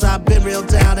down. Cause I've been real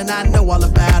down and I know all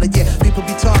about it. Yeah, people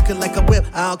be talking like a whip,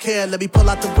 I don't care. Let me pull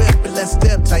out the whip and let's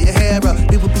dip, tie your hair up.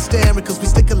 People be staring cause we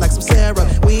sticking like some Sarah.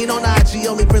 We ain't on IG,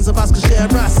 only friends of us can share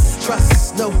us.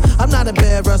 Trust, no, I'm not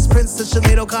embarrassed. Princess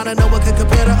Sinead O'Connor, no one can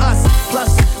compare to us. Plus,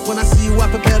 when I see you, I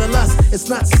prepare to lust. It's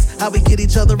nuts how we get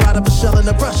each other out of a shell and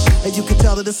a brush. And you can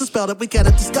tell that it's a spell that we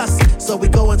gotta discuss. So we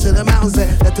go into the mountains and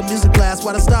let the music blast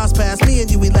while the stars pass. Me and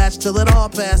you, we latch till it all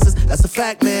passes. That's a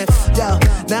fact, man. Yo,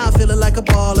 now I'm feeling like a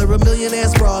baller, a millionaire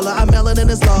sprawler. I'm melanin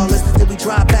is lawless. Then we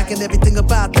drive back and everything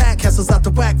about that cancels out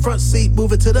the whack. Front seat,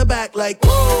 move it to the back like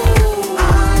woo.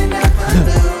 I never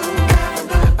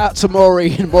knew. Out to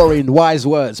Maureen. Maureen, wise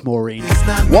words, Maureen.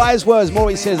 Wise words,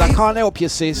 Maureen says, I can't help you,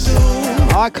 sis.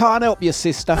 I can't help you,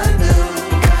 sister.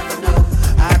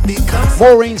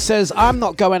 Maureen says, I'm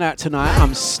not going out tonight,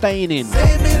 I'm staying in.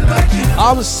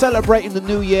 I'm celebrating the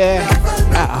new year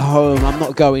at home. I'm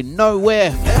not going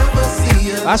nowhere.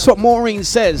 That's what Maureen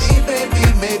says.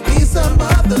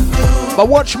 But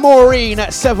watch Maureen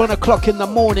at 7 o'clock in the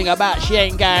morning about she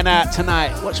ain't going out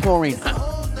tonight. Watch Maureen.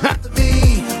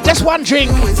 Just one drink.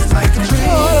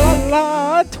 Oh,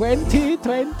 la,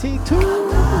 2022.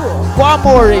 Go on,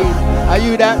 Maureen. Are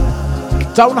you that?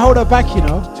 Don't hold her back, you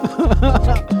know.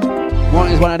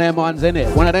 Maureen's one of them ones,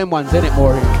 innit? One of them ones, innit,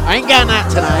 Maureen? I ain't going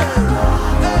out tonight.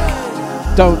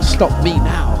 Don't stop me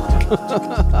now.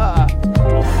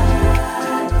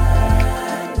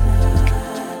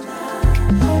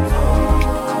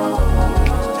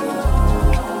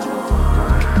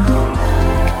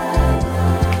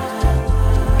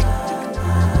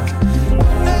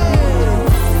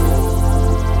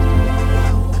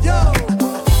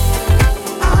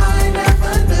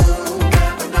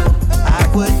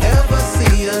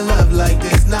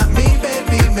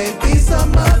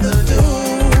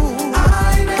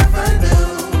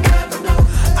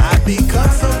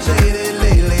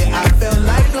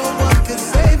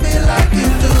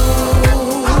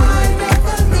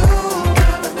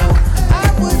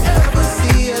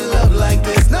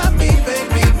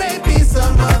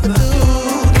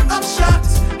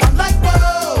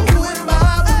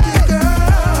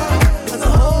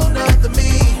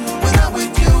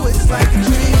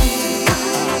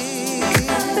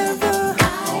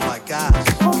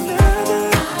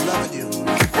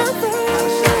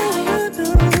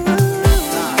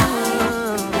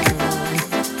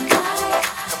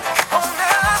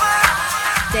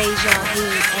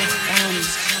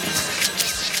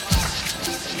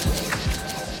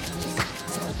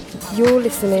 You're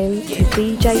listening to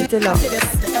DJ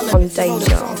Dlux on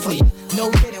Deja.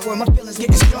 No getting where my feelings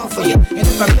getting strong for you. And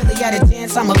if I really had a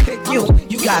chance, I'ma pick you.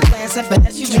 You got class and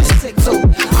finesse, you just sick too.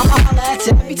 I'ma holler at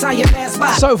you every time you pass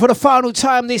by. So for the final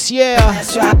time this year,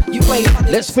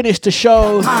 let's finish the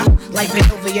show.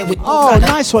 Oh,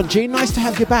 nice one, Gene. Nice to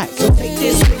have you back.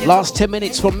 Last 10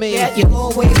 minutes from me.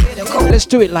 Let's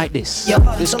do it like this.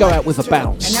 Let's go out with a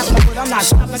bounce. And that's what I'm not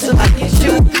stopping till I get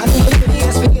you. I know it's been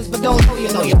years for years, but don't know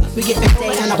you. We get the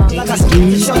day and I feel like I got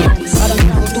something to show you. I done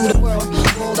traveled through the world,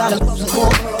 rolled out of clubs and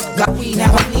cold world. Got weed,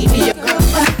 now I need me a girl.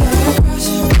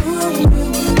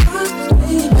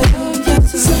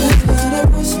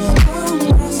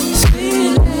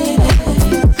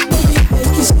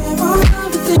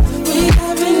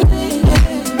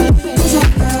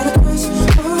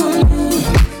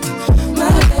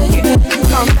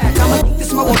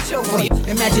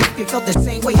 Imagine if you felt the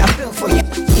same way I feel for you.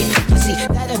 Yeah, you see,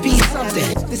 that'd be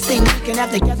something. This thing we can have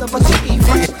together, but you be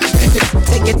friends.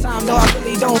 Take your time, though I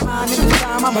really don't mind. Every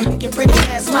time I'ma make it pretty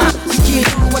as mine. Keep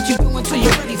doing what you doing till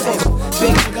you're ready for it.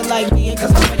 Big nigga like me,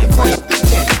 cause I'm ready for you.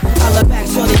 Yeah, I love back,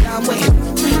 shorty, I'm waiting.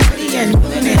 Ready and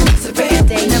willing and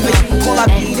anticipating. Never can call, I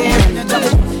be there in the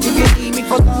double. If you need me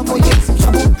for love or you get some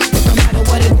trouble, no matter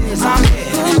what it is, I'm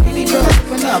here. Baby girl,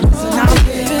 open up, listen, I'm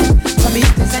here. Tell me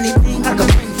if there's anything I can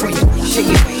bring for you. Shit,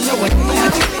 you ain't know what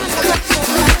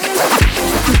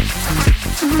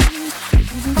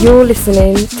You're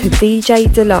listening to DJ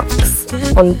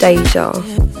Dlux on Deja.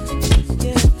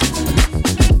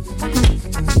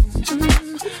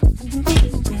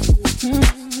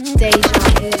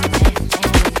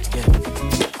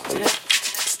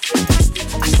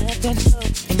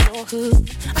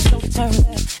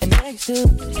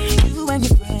 You and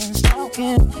your friends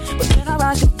talking, but then I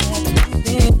rise up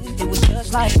and it was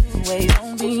just like you wait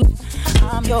on me.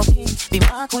 I'm your king, be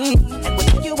my queen, and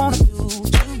what you wanna do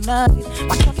tonight?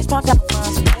 My truck is parked out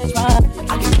front, so let's ride.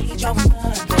 I can read your mind,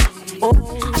 baby. Oh,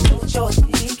 I know what you're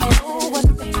thinking. Oh, what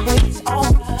the thing, baby, it's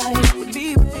alright.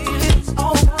 Be baby, it's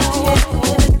alright.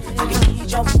 I can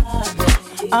read your mind,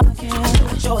 baby. I know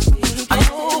what you're thinking. I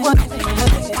know what the thing,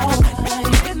 baby, it's alright.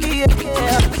 Give me a yeah,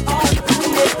 it's alright.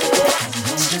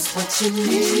 What you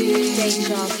need,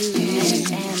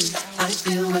 I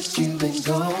feel what you've been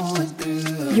going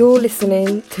through. You're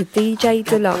listening to DJ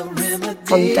Dlux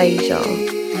on Deja.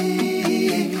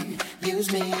 Use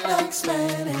me like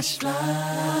Spanish fly.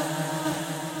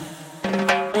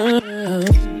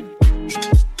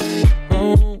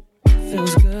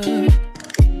 Feels good,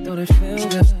 don't it feel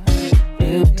good?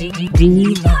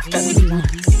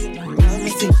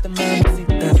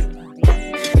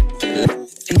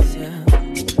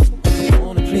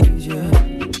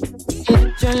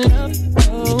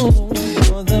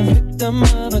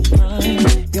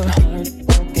 Your heart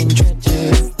broken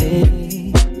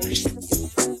treacherously,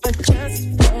 but just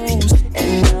froze,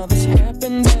 and now this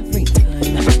happens every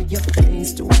time you're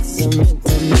faced with some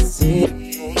intimacy.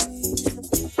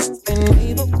 Been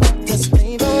able to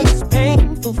stable this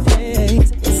painful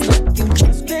phase. It's like you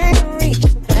just can't reach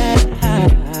that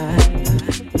high.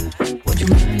 Would you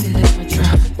mind it if I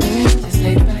try? Just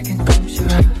lay back and close your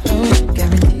eyes.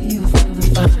 Guarantee you'll feel the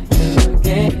fire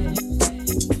again.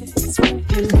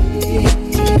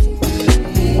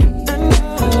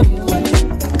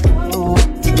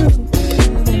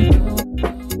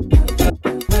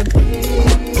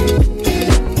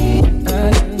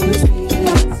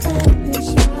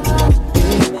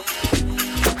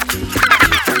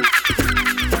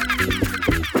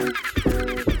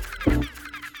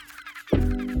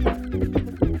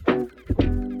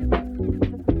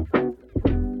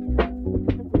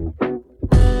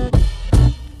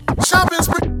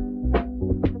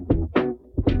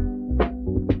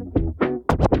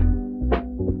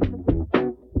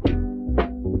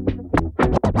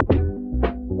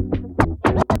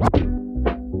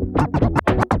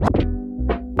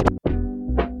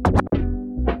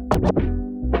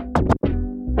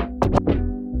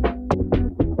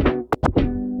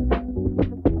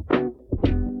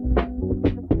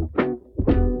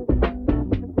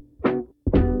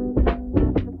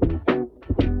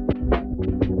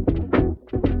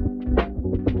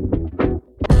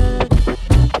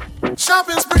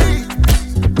 Shopping spree.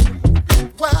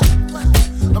 Well,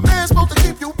 a man's supposed to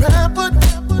keep you pampered.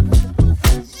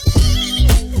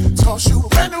 Toss you a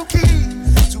brand new key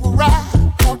to a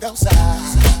ride, walk outside.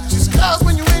 Just cause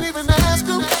when you ain't even ask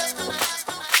him.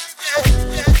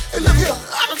 Hey, look here,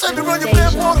 I done take to run your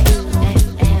bed water.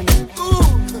 Ooh,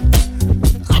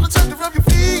 I done take to rub your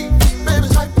feet, baby,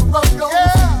 like to rub your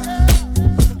feet.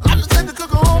 I just take to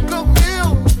cook a home cooked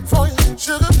meal for you,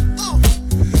 sugar.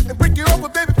 And break you up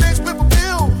with baby things with a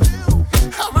pill.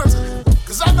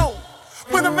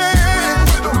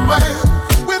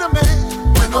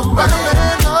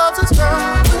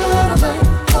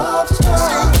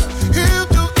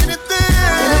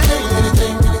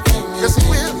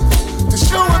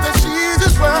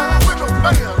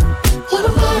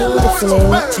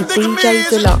 DJ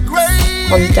Dlux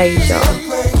on Deja.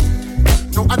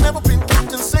 No, I never been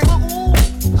Captain Saber. Ooh,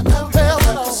 I never held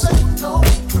that I say no.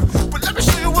 But let me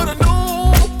show you what I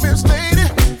know, Miss Lady.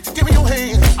 Give me your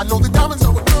hand. I know the diamonds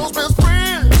are a girl's best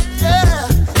friend. Yeah,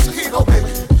 so here you go,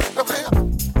 baby. Now, baby,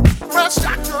 fresh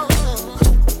shotgun.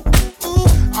 Ooh,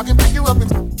 I can pick you up and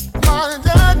find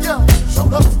that girl. Show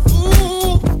up.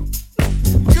 Ooh,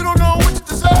 you don't know what you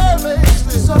deserve, baby.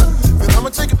 Then I'ma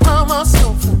take it upon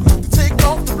myself to take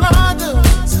off the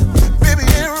blinders. Baby,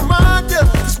 and remind you,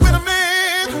 it's with a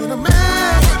man, with a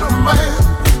man, with a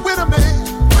man, with a man,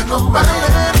 with a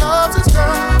man loves his girl,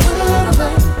 with a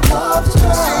man loves his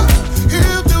girl. See,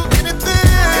 he'll do anything,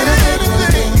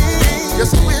 anything,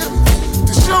 yes he will,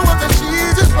 to show her that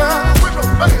she's his wife. With a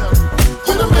man,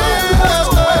 with a man loves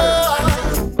his girl.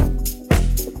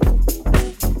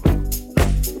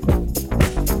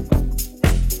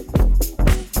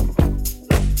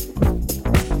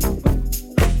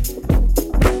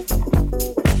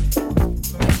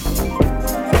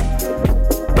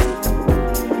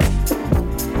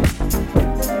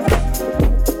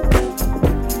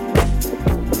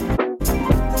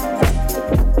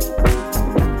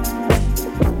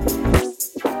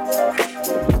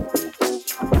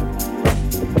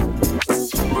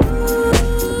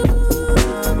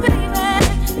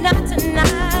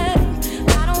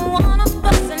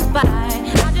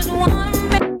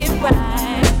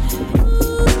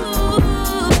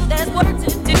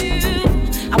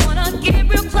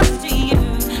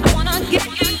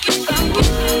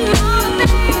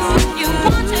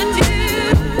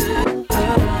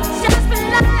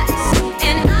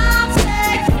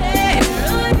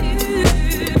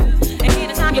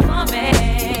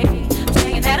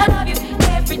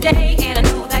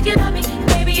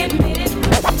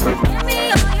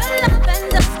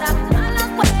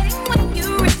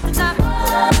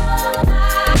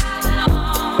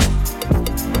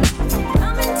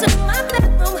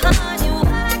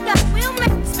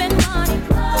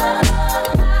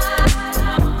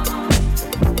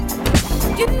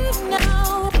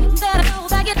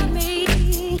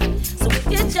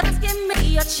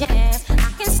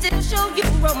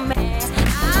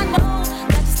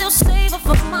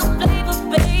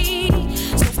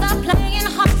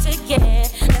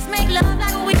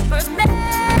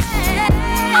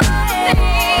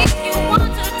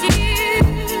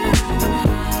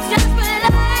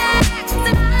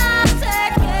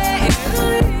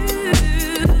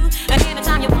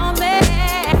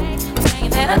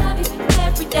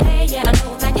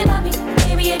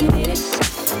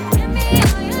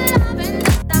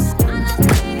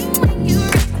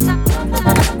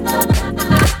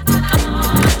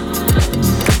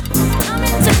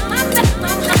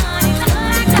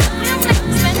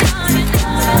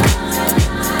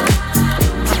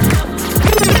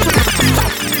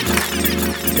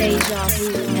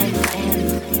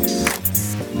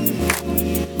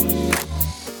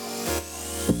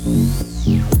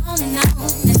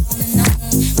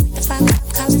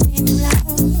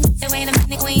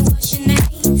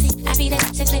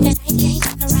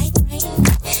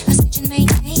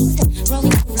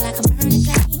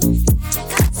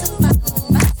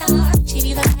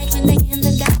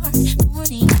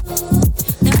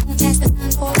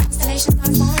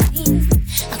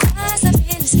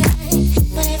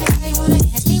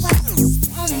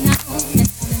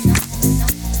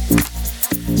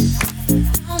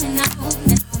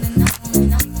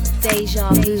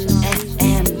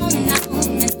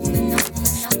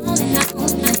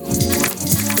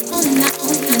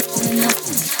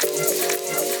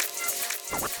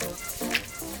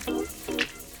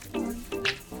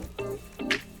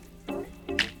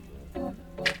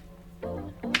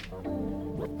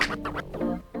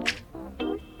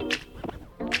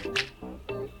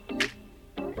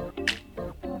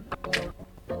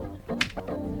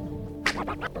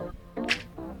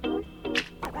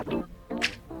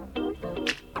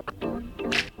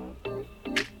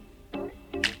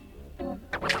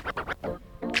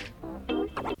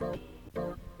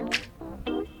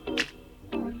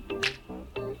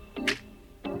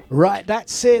 Right,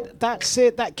 that's it.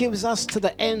 That gives us to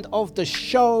the end of the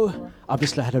show. I've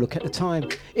just had a look at the time.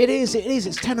 It is.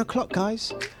 It's 10 o'clock,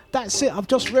 guys. That's it. I've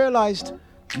just realised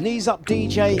Knees Up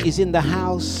DJ is in the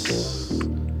house.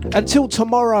 Until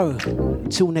tomorrow,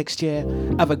 until next year,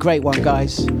 have a great one,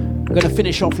 guys. I'm going to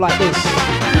finish off like this.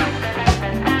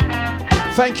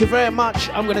 Thank you very much.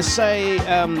 I'm going to say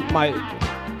my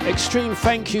extreme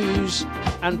thank yous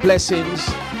and blessings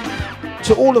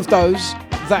to all of those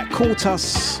that caught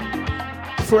us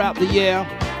throughout the year,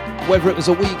 whether it was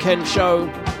a weekend show,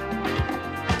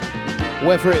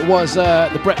 whether it was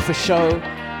the breakfast show,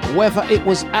 Whether it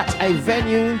was at a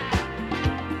venue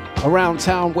around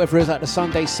town, whether it was at the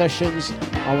Sunday sessions,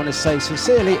 I want to say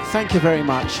sincerely, thank you very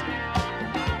much.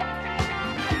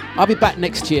 I'll be back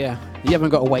next year. You haven't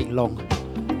got to wait long.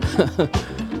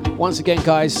 Once again,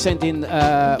 guys, sending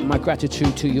my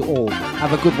gratitude to you all.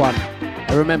 Have a good one.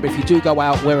 And remember, if you do go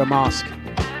out, wear a mask.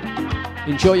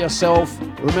 Enjoy yourself.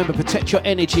 Remember, protect your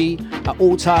energy at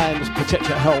all times. Protect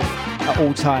your health at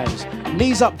all times.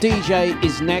 Knees Up DJ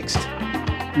is next.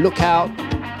 Look out.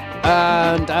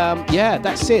 And yeah,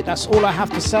 that's it. That's all I have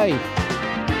to say.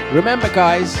 Remember,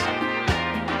 guys,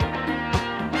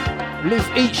 live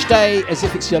each day as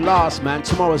if it's your last, man.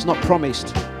 Tomorrow's not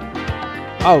promised.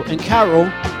 Oh, and Carol,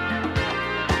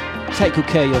 take good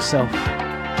care of yourself.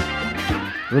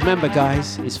 Remember,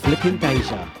 guys, it's flipping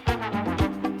Deja.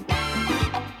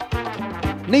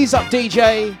 Knees Up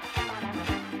DJ.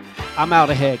 I'm out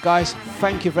of here, guys.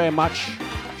 Thank you very much.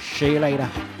 See you later.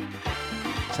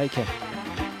 Take care.